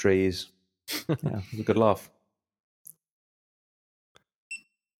on these trees. Yeah, it was a good laugh.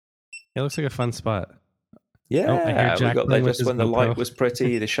 It looks like a fun spot. Yeah, I hear we Jack got there playing with just his when the light GoPro. was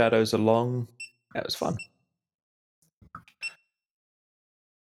pretty. The shadows are long. Yeah, it was fun.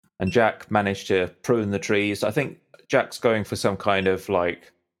 And Jack managed to prune the trees. I think Jack's going for some kind of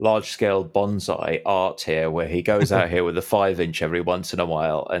like large-scale bonsai art here, where he goes out here with a 5-inch every once in a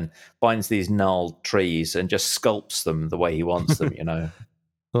while and finds these gnarled trees and just sculpts them the way he wants them.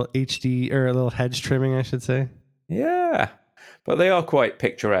 Little HD or a little hedge trimming, I should say. Yeah, but they are quite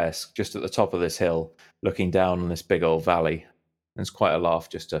picturesque, just at the top of this hill, looking down on this big old valley. And it's quite a laugh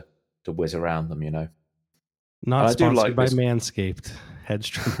just to whiz around them, Not I do sponsored like by this. Manscaped.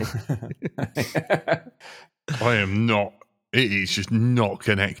 Hedge trimming. I am not. It is just not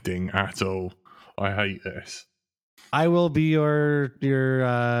connecting at all. I hate this. I will be your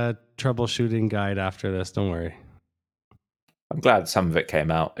troubleshooting guide after this. Don't worry. I'm glad some of it came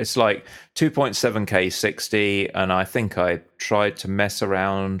out. It's like 2.7K 60, and I think I tried to mess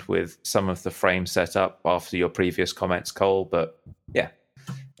around with some of the frame setup after your previous comments, Cole, but yeah,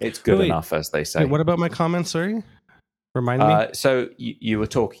 it's good Wait. enough, as they say. Wait, what about my comments? Sorry, remind me. So you were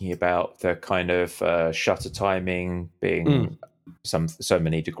talking about the kind of shutter timing being so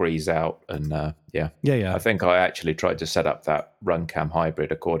many degrees out, and yeah, Yeah. I think I actually tried to set up that Runcam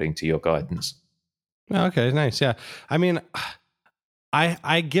hybrid according to your guidance. Oh, okay, nice. Yeah, I mean,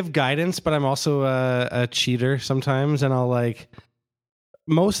 I give guidance, but I'm also a cheater sometimes, and I'll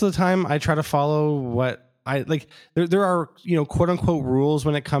most of the time I try to follow what I like. There are quote unquote rules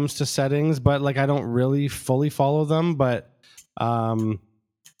when it comes to settings, but I don't really fully follow them. But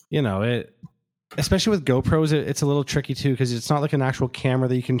it, especially with GoPros, it's a little tricky too because it's not like an actual camera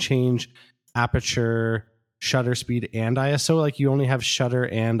that you can change aperture, shutter speed, and ISO. Like you only have shutter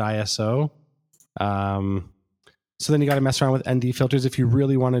and ISO. So then you got to mess around with ND filters if you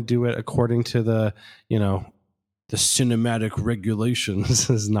really want to do it according to the, the cinematic regulations. This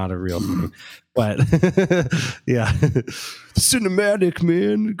is not a real thing, but yeah, cinematic,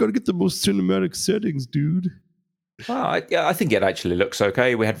 man. Got to get the most cinematic settings, dude. Well, I think it actually looks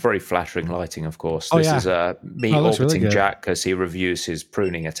okay. We had very flattering lighting, of course. Oh, This yeah. is me Oh, it looks really orbiting good. Jack as he reviews his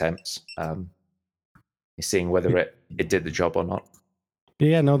pruning attempts. He's seeing whether it did the job or not.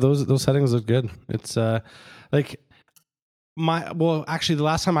 Yeah, no, those settings look good. It's actually the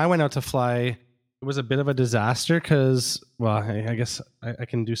last time I went out to fly, it was a bit of a disaster because, well, I guess I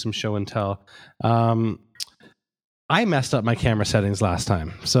can do some show and tell. I messed up my camera settings last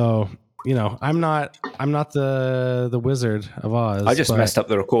time, so I'm not the Wizard of Oz. I just but- messed up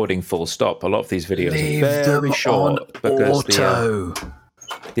the recording full stop. A lot of these videos Leave are very them short on because auto.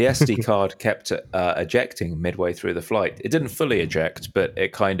 the SD card kept ejecting midway through the flight. It didn't fully eject, but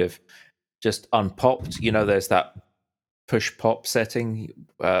it kind of just unpopped. There's that push pop setting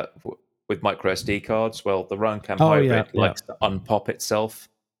with micro SD cards. Well, the Runcam Hybrid likes to unpop itself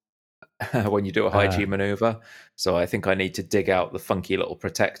when you do a high G maneuver. So I think I need to dig out the funky little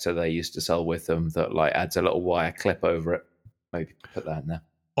protector they used to sell with them that adds a little wire clip over it. Maybe put that in there.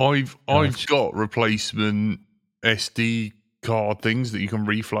 I've got replacement SD card things that you can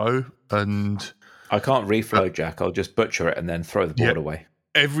reflow, and I can't reflow, Jack. I'll just butcher it and then throw the board away.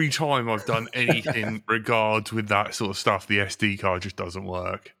 every time I've done anything regards with that sort of stuff, the SD card just doesn't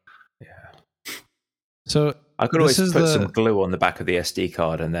work. Yeah. So I could always put some glue on the back of the SD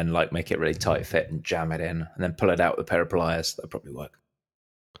card and then make it really tight fit and jam it in and then pull it out with a pair of pliers. That'd probably work.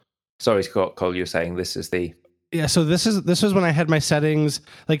 Sorry, Scott Cole, you're saying this is the... Yeah, so this was when I had my settings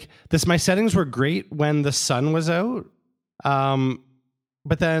my settings were great when the sun was out.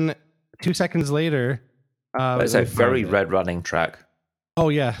 But then 2 seconds later, it's a very red running track. Oh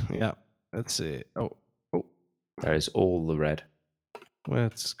yeah. Let's see. Oh, there is all the red.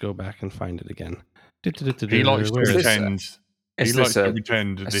 Let's go back and find it again. He likes to Where is it? pretend. Is He likes this to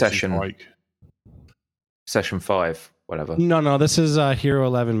pretend that this session? is like. Session 5, whatever. No, this is Hero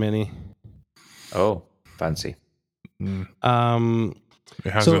 11 Mini. Oh, fancy. It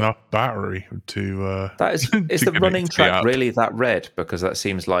has enough battery to. That is to the connect running it track up. really that red? Because that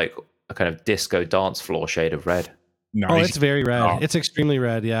seems like a kind of disco dance floor shade of red. No, Oh, he's- it's very red. Oh. It's extremely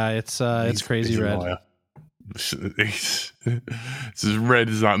red. Yeah, it's crazy he's a red. liar. It's as red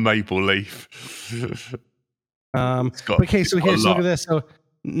as that maple leaf. It's got- Okay, so it's got a here's look lot. at this. So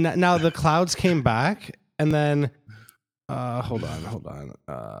now the clouds came back, and then hold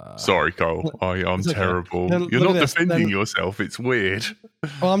on. Sorry, Cole. I'm It's okay. terrible. Then You're look not at this. defending Then- yourself. It's weird.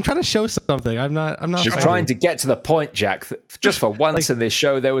 Well, I'm trying to show something. I'm not. Just fighting. trying to get to the point, Jack. Just for once in this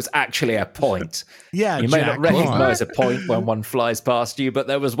show, there was actually a point. Yeah, You may Jack, not come on. recognize a point when one flies past you, but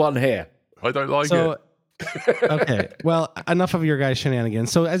there was one here. I don't like So, it. okay, well, enough of your guys'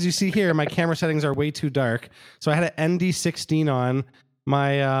 shenanigans. So as you see here, my camera settings are way too dark. So I had an ND16 on.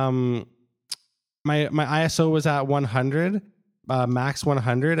 My my ISO was at 100, max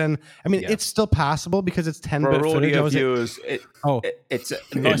 100, and I mean Yeah. it's still passable because it's 10-bit For footage. I audio was at- viewers, it's a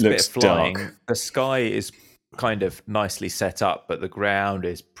nice looks bit of flying. dark. The sky is kind of nicely set up, but the ground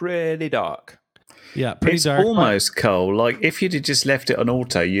is pretty dark. yeah, pretty It's dark. but- almost Cole. Like if you'd have just left it on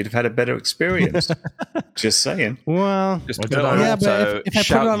auto, you'd have had a better experience. Just saying. Well, Just I put it don't on know. Yeah, but auto, if I put it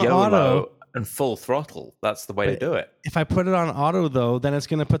shout on YOLO, auto- and full throttle, that's the way to do it. if I put it on auto though, then it's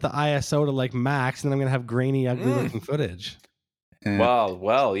going to put the ISO to max, and then I'm going to have grainy, ugly looking footage.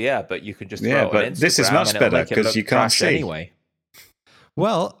 Well, yeah, but you could just throw Yeah, it on but this is Instagram much and it'll better make it 'cause look you can't trash see. anyway.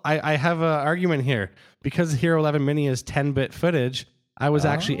 Well, I have an argument here. Because the Hero 11 Mini is 10-bit footage, I was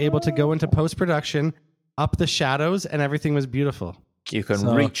actually able to go into post-production, up the shadows, and everything was beautiful. You can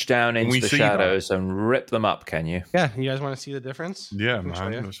So- reach down we into the see that? shadows and rip them up, can you? Yeah, you guys want to see the difference? Yeah, Let me show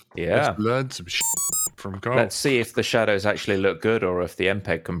man. you. Yeah. Let's learn some shit from Cole. Let's see if the shadows actually look good or if the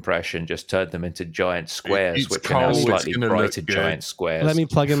MPEG compression just turned them into giant squares, It's which are now cold, it's slightly gonna look brighter good. giant squares. Let me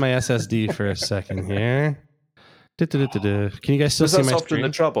plug in my SSD for a second here. Du-du-du-du-du. Can you guys still Because see that's my often screen? the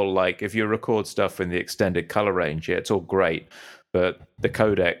trouble. Like if you record stuff in the extended color range, yeah, it's all great, but the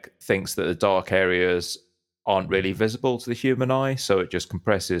codec thinks that the dark areas aren't really visible to the human eye, so it just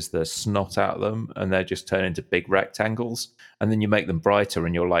compresses the snot out of them, and they just turn into big rectangles. And then you make them brighter,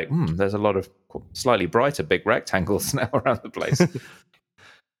 and you're like, there's a lot of slightly brighter big rectangles now around the place.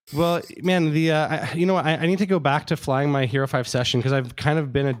 Well, man, I need to go back to flying my Hero 5 session because I've kind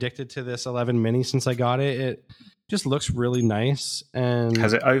of been addicted to this 11 Mini since I got it. It just looks really nice. And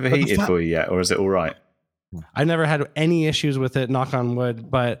Has it overheated fa- for you yet, or is it all right? I never had any issues with it, knock on wood.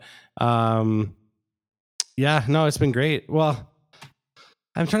 But yeah, no, it's been great. Well,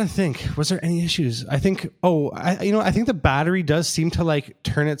 I'm trying to think. Was there any issues? I think. I think the battery does seem to like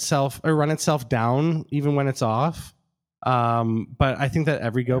turn itself or run itself down even when it's off. But I think that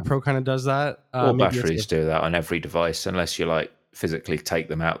every GoPro kind of does that. All maybe batteries do that on every device, unless you like physically take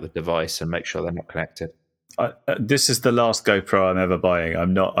them out of the device and make sure they're not connected. This is the last GoPro I'm ever buying.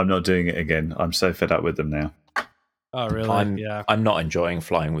 I'm not doing it again. I'm so fed up with them now. Oh, really? I'm not enjoying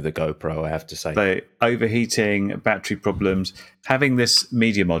flying with a GoPro, I have to say. They overheating, battery problems. Having this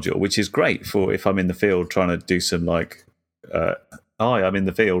media module, which is great for if I'm in the field trying to do some like, hi, I'm in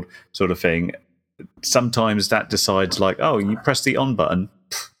the field sort of thing. Sometimes that decides like, oh, you press the on button,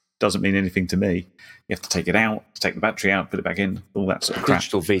 doesn't mean anything to me. You have to take it out, take the battery out, put it back in, all that sort of crap.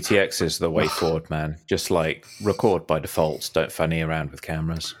 Digital VTX is the way forward, man. Just like record by default. Don't funny around with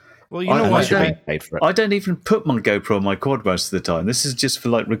cameras. Well, you know what? I don't even put my GoPro on my quad most of the time. This is just for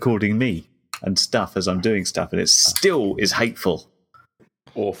like recording me and stuff as I'm doing stuff, and it still is hateful.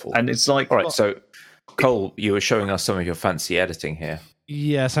 Awful. And it's like... All right, so Cole, you were showing us some of your fancy editing here.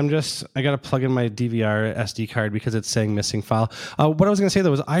 Yes, I got to plug in my DVR SD card because it's saying missing file. What I was going to say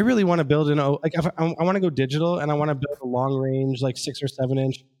though was I really want to build I want to go digital and I want to build a long range, like 6 or 7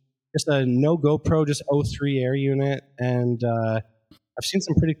 inch, just a no GoPro, just O3 air unit. And I've seen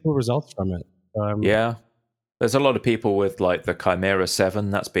some pretty cool results from it. Yeah. There's a lot of people with like the Chimera 7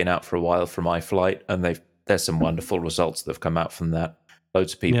 that's been out for a while from iFlight, and there's some wonderful results that have come out from that.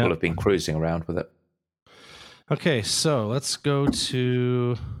 Loads of people have been cruising around with it. Okay, so let's go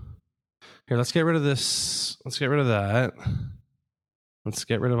to here. Let's get rid of this. Let's get rid of that. Let's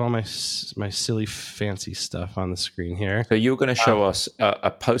get rid of all my silly fancy stuff on the screen here. So you were going to show us a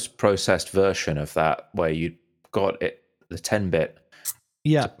post-processed version of that where you got it the 10-bit.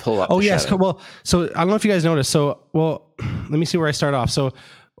 Yeah. To pull up. Oh yes. Well, so I don't know if you guys noticed. So, let me see where I start off. So,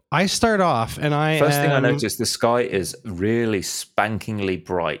 I start off, and First thing I noticed, the sky is really spankingly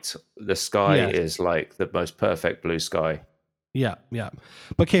bright. The sky is like the most perfect blue sky. Yeah. But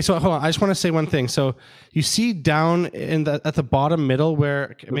okay, so hold on. I just want to say one thing. So you see down at the bottom middle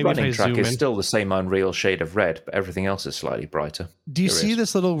where maybe the running track is still the same Unreal shade of red, but everything else is slightly brighter. Do you see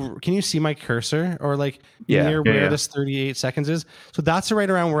this little? Can you see my cursor or like near where this 38 seconds is? So that's right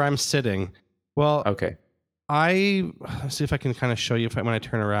around where I'm sitting. Well, okay. Let's see if I can kind of show you when I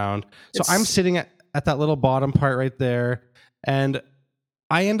turn around. So I'm sitting at that little bottom part right there, and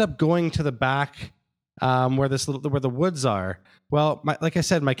I end up going to the back where the woods are. Well, like I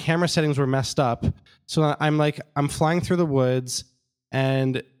said, my camera settings were messed up, so I'm flying through the woods,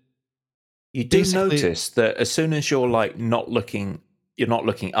 and you do notice that as soon as you're like not looking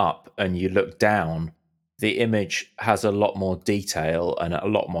up and you look down, the image has a lot more detail and a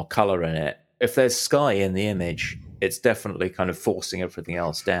lot more color in it. If there's sky in the image, it's definitely kind of forcing everything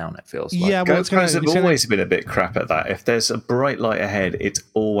else down, it feels like. Yeah, well, GoPros have always been a bit crap at that. If there's a bright light ahead, it's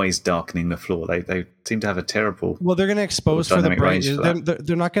always darkening the floor. They seem to have a terrible... Well, they're going to expose for the bright...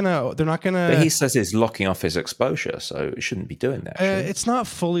 They're not going to... But he says it's locking off his exposure, so it shouldn't be doing that. It's not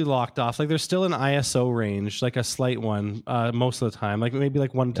fully locked off. Like, there's still an ISO range, like a slight one, most of the time. Like, maybe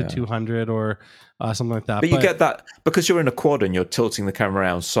like 1 to 200 or... something like that. But you get that because you're in a quad and you're tilting the camera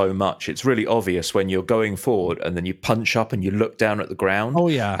around so much. It's really obvious when you're going forward and then you punch up and you look down at the ground. Oh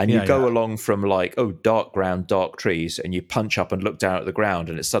yeah, and you go along from like dark ground, dark trees, and you punch up and look down at the ground,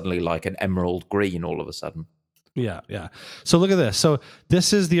 and it's suddenly like an emerald green all of a sudden. Yeah. So look at this. So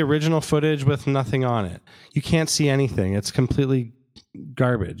this is the original footage with nothing on it. You can't see anything. It's completely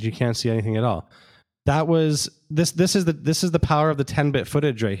garbage. You can't see anything at all. That was this. This is the power of the 10-bit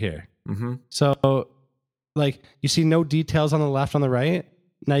footage right here. Mm-hmm. So, like, you see no details on the left, on the right.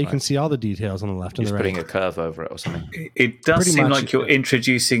 Now you can see all the details on the left and the right. Just putting a curve over it or something. It does seem like you're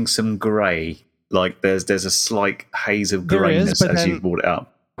introducing some grey. Like there's a slight haze of greyness as you brought it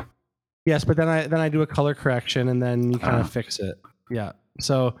up. Yes, but then I do a color correction and then you kind of fix it. Yeah.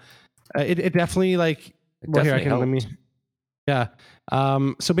 So it definitely like. Well, here I can let me. Yeah.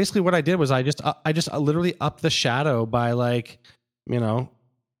 So basically, what I did was I just literally upped the shadow by like,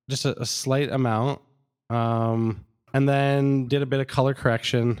 just a slight amount, and then did a bit of color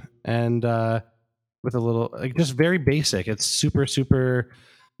correction and with a little, like, just very basic. It's super,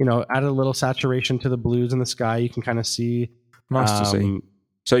 added a little saturation to the blues in the sky. You can kind of see. Nice to see.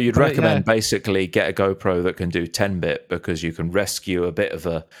 So you'd recommend basically get a GoPro that can do 10-bit because you can rescue a bit of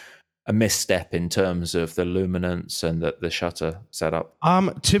a misstep in terms of the luminance and the shutter setup?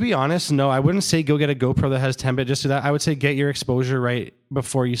 To be honest, no, I wouldn't say go get a GoPro that has 10-bit. Just do that. I would say get your exposure right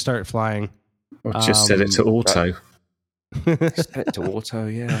before you start flying. Or just set it to auto. Set it to auto,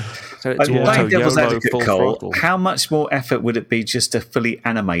 yeah. Set it to Playing auto, devil's YOLO, advocate, full Cole, throttle. how much more effort would it be just to fully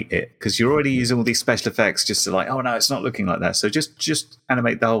animate it? Because you're already using all these special effects just to oh no, it's not looking like that. So just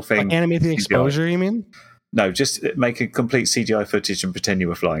animate the whole thing. Like animate the CGI. exposure, you mean? No, just make a complete CGI footage and pretend you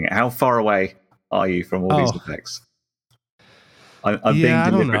were flying it. How far away are you from all these effects? I'm being I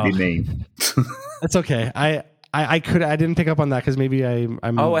don't deliberately know. mean. That's okay. I didn't pick up on that because maybe I'm.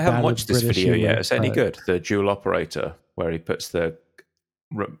 Oh, I haven't bad with watched this British video humor, yet. Is it any but- good? The dual operator, where he puts the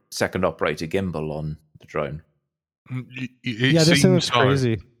second operator gimbal on the drone. Yeah, this thing was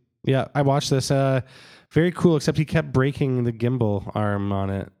crazy. Yeah, I watched this. Very cool. Except he kept breaking the gimbal arm on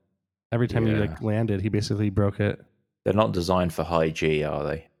it every time he Yeah. landed. He basically broke it. They're not designed for high G, are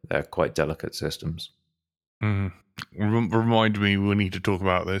they? They're quite delicate systems. Remind me, we need to talk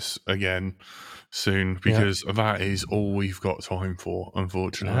about this again soon because that is all we've got time for,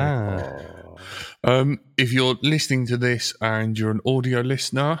 unfortunately. If you're listening to this and you're an audio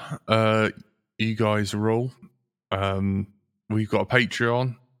listener, you guys are all. We've got a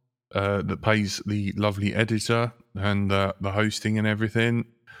Patreon that pays the lovely editor and the hosting and everything.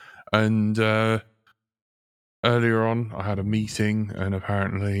 And earlier on, I had a meeting, and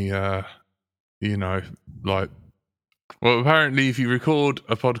apparently, apparently, if you record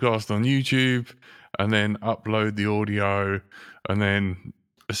a podcast on YouTube and then upload the audio and then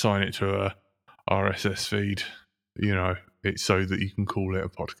assign it to a RSS feed, it's so that you can call it a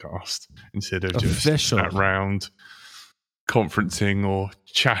podcast instead of just Official. sat round conferencing or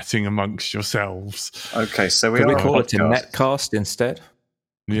chatting amongst yourselves. Okay, so Can we are call a it a podcast. netcast instead?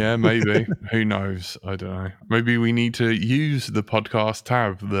 Yeah, maybe. Who knows? I don't know. Maybe we need to use the podcast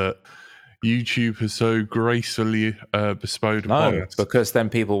tab that YouTube has so gracefully bestowed upon No, us. because then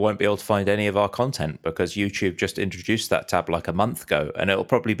people won't be able to find any of our content because YouTube just introduced that tab like a month ago and it'll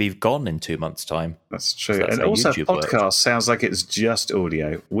probably be gone in 2 months' time. That's true. So that's and how also, YouTube podcast works. sounds like it's just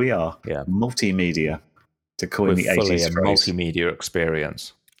audio. We are multimedia, to coin With the fully 80s a phrase. multimedia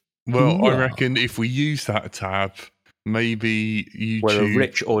experience. Well, I reckon if we use that tab, maybe YouTube. We're a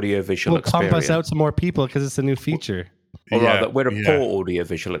rich audiovisual We'll pump experience. us out to more people because it's a new feature. Or rather, we're a poor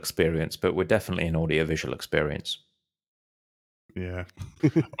audiovisual experience, but we're definitely an audiovisual experience. Yeah.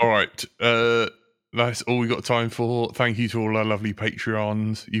 All right. That's all we got time for. Thank you to all our lovely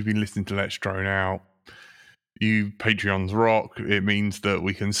Patreons. You've been listening to Let's Drone Out. You Patreons rock. It means that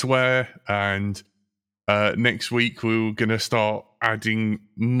we can swear. And next week, we're going to start adding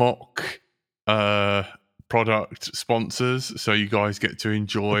mock product sponsors. So you guys get to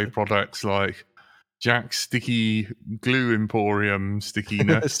enjoy products like Jack's Sticky Glue Emporium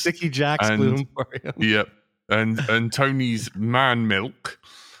stickiness. Sticky Jack's Glue Emporium. Yep. And Tony's Man Milk.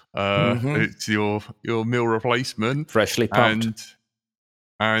 It's your meal replacement. Freshly pumped.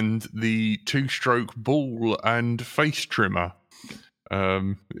 And the 2-stroke ball and face trimmer.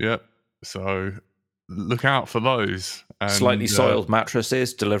 Yep. So look out for those. And, Slightly soiled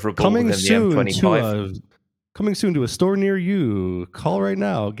mattresses deliverable Coming within soon the M25. Coming soon to a store near you. Call right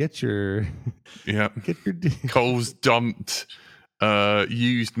now. Get your. Get your. Cole's dumped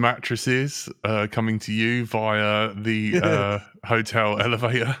used mattresses coming to you via the hotel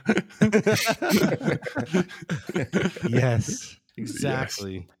elevator. Yes,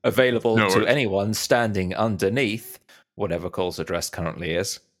 exactly. Yes. Available to anyone standing underneath whatever Cole's address currently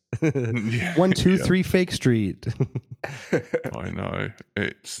is. 123 Fake Street. I know.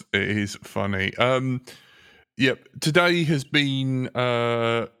 It is funny. Yep. Today has been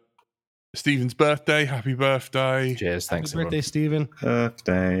Stephen's birthday. Happy birthday. Cheers. Thanks, Happy birthday, Stephen.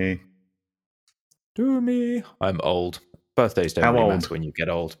 Birthday. To me. I'm old. Birthdays don't How really old? matter when you get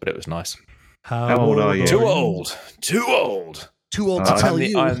old, but it was nice. How old are you? Too old. Too old. Too old to tell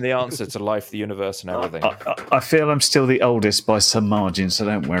you. I'm the answer to life, the universe, and everything. I feel I'm still the oldest by some margin, so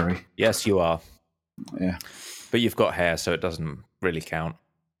don't worry. Yes, you are. Yeah. But you've got hair, so it doesn't really count.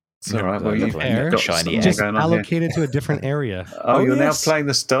 It's all right. The Well, you've little hair. got shiny something hair. Just going on here. allocated to a different area. Oh, you're yes. now playing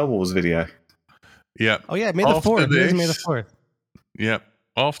the Star Wars video. Yep. Oh yeah, May the After 4th. It is this- May the 4th. Yep.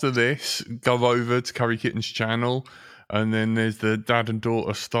 After this, go over to Curry Kitten's channel, and then there's the dad and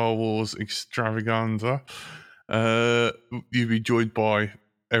daughter Star Wars extravaganza. You'll be joined by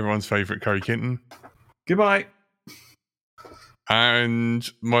everyone's favourite Curry Kitten Goodbye. and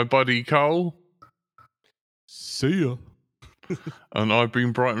my buddy Cole. See ya. And I've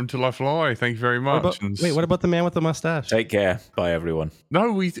been Brighton Till I Fly. Thank you very much. What about the man with the mustache? Take care. Bye, everyone.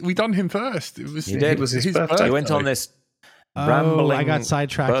 No, we done him first. It was You did. It was his birthday. You went on this Oh, rambling I got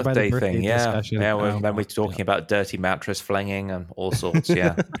sidetracked by the birthday thing. Yeah. discussion. Yeah. Oh, Then we're talking about dirty mattress flinging and all sorts.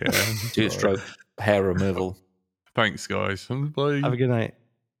 Yeah. Yeah. 2-stroke hair removal. Thanks, guys. Bye. Have a good night.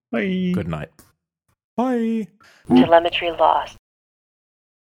 Bye. Good night. Bye. Telemetry lost.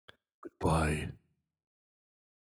 Goodbye.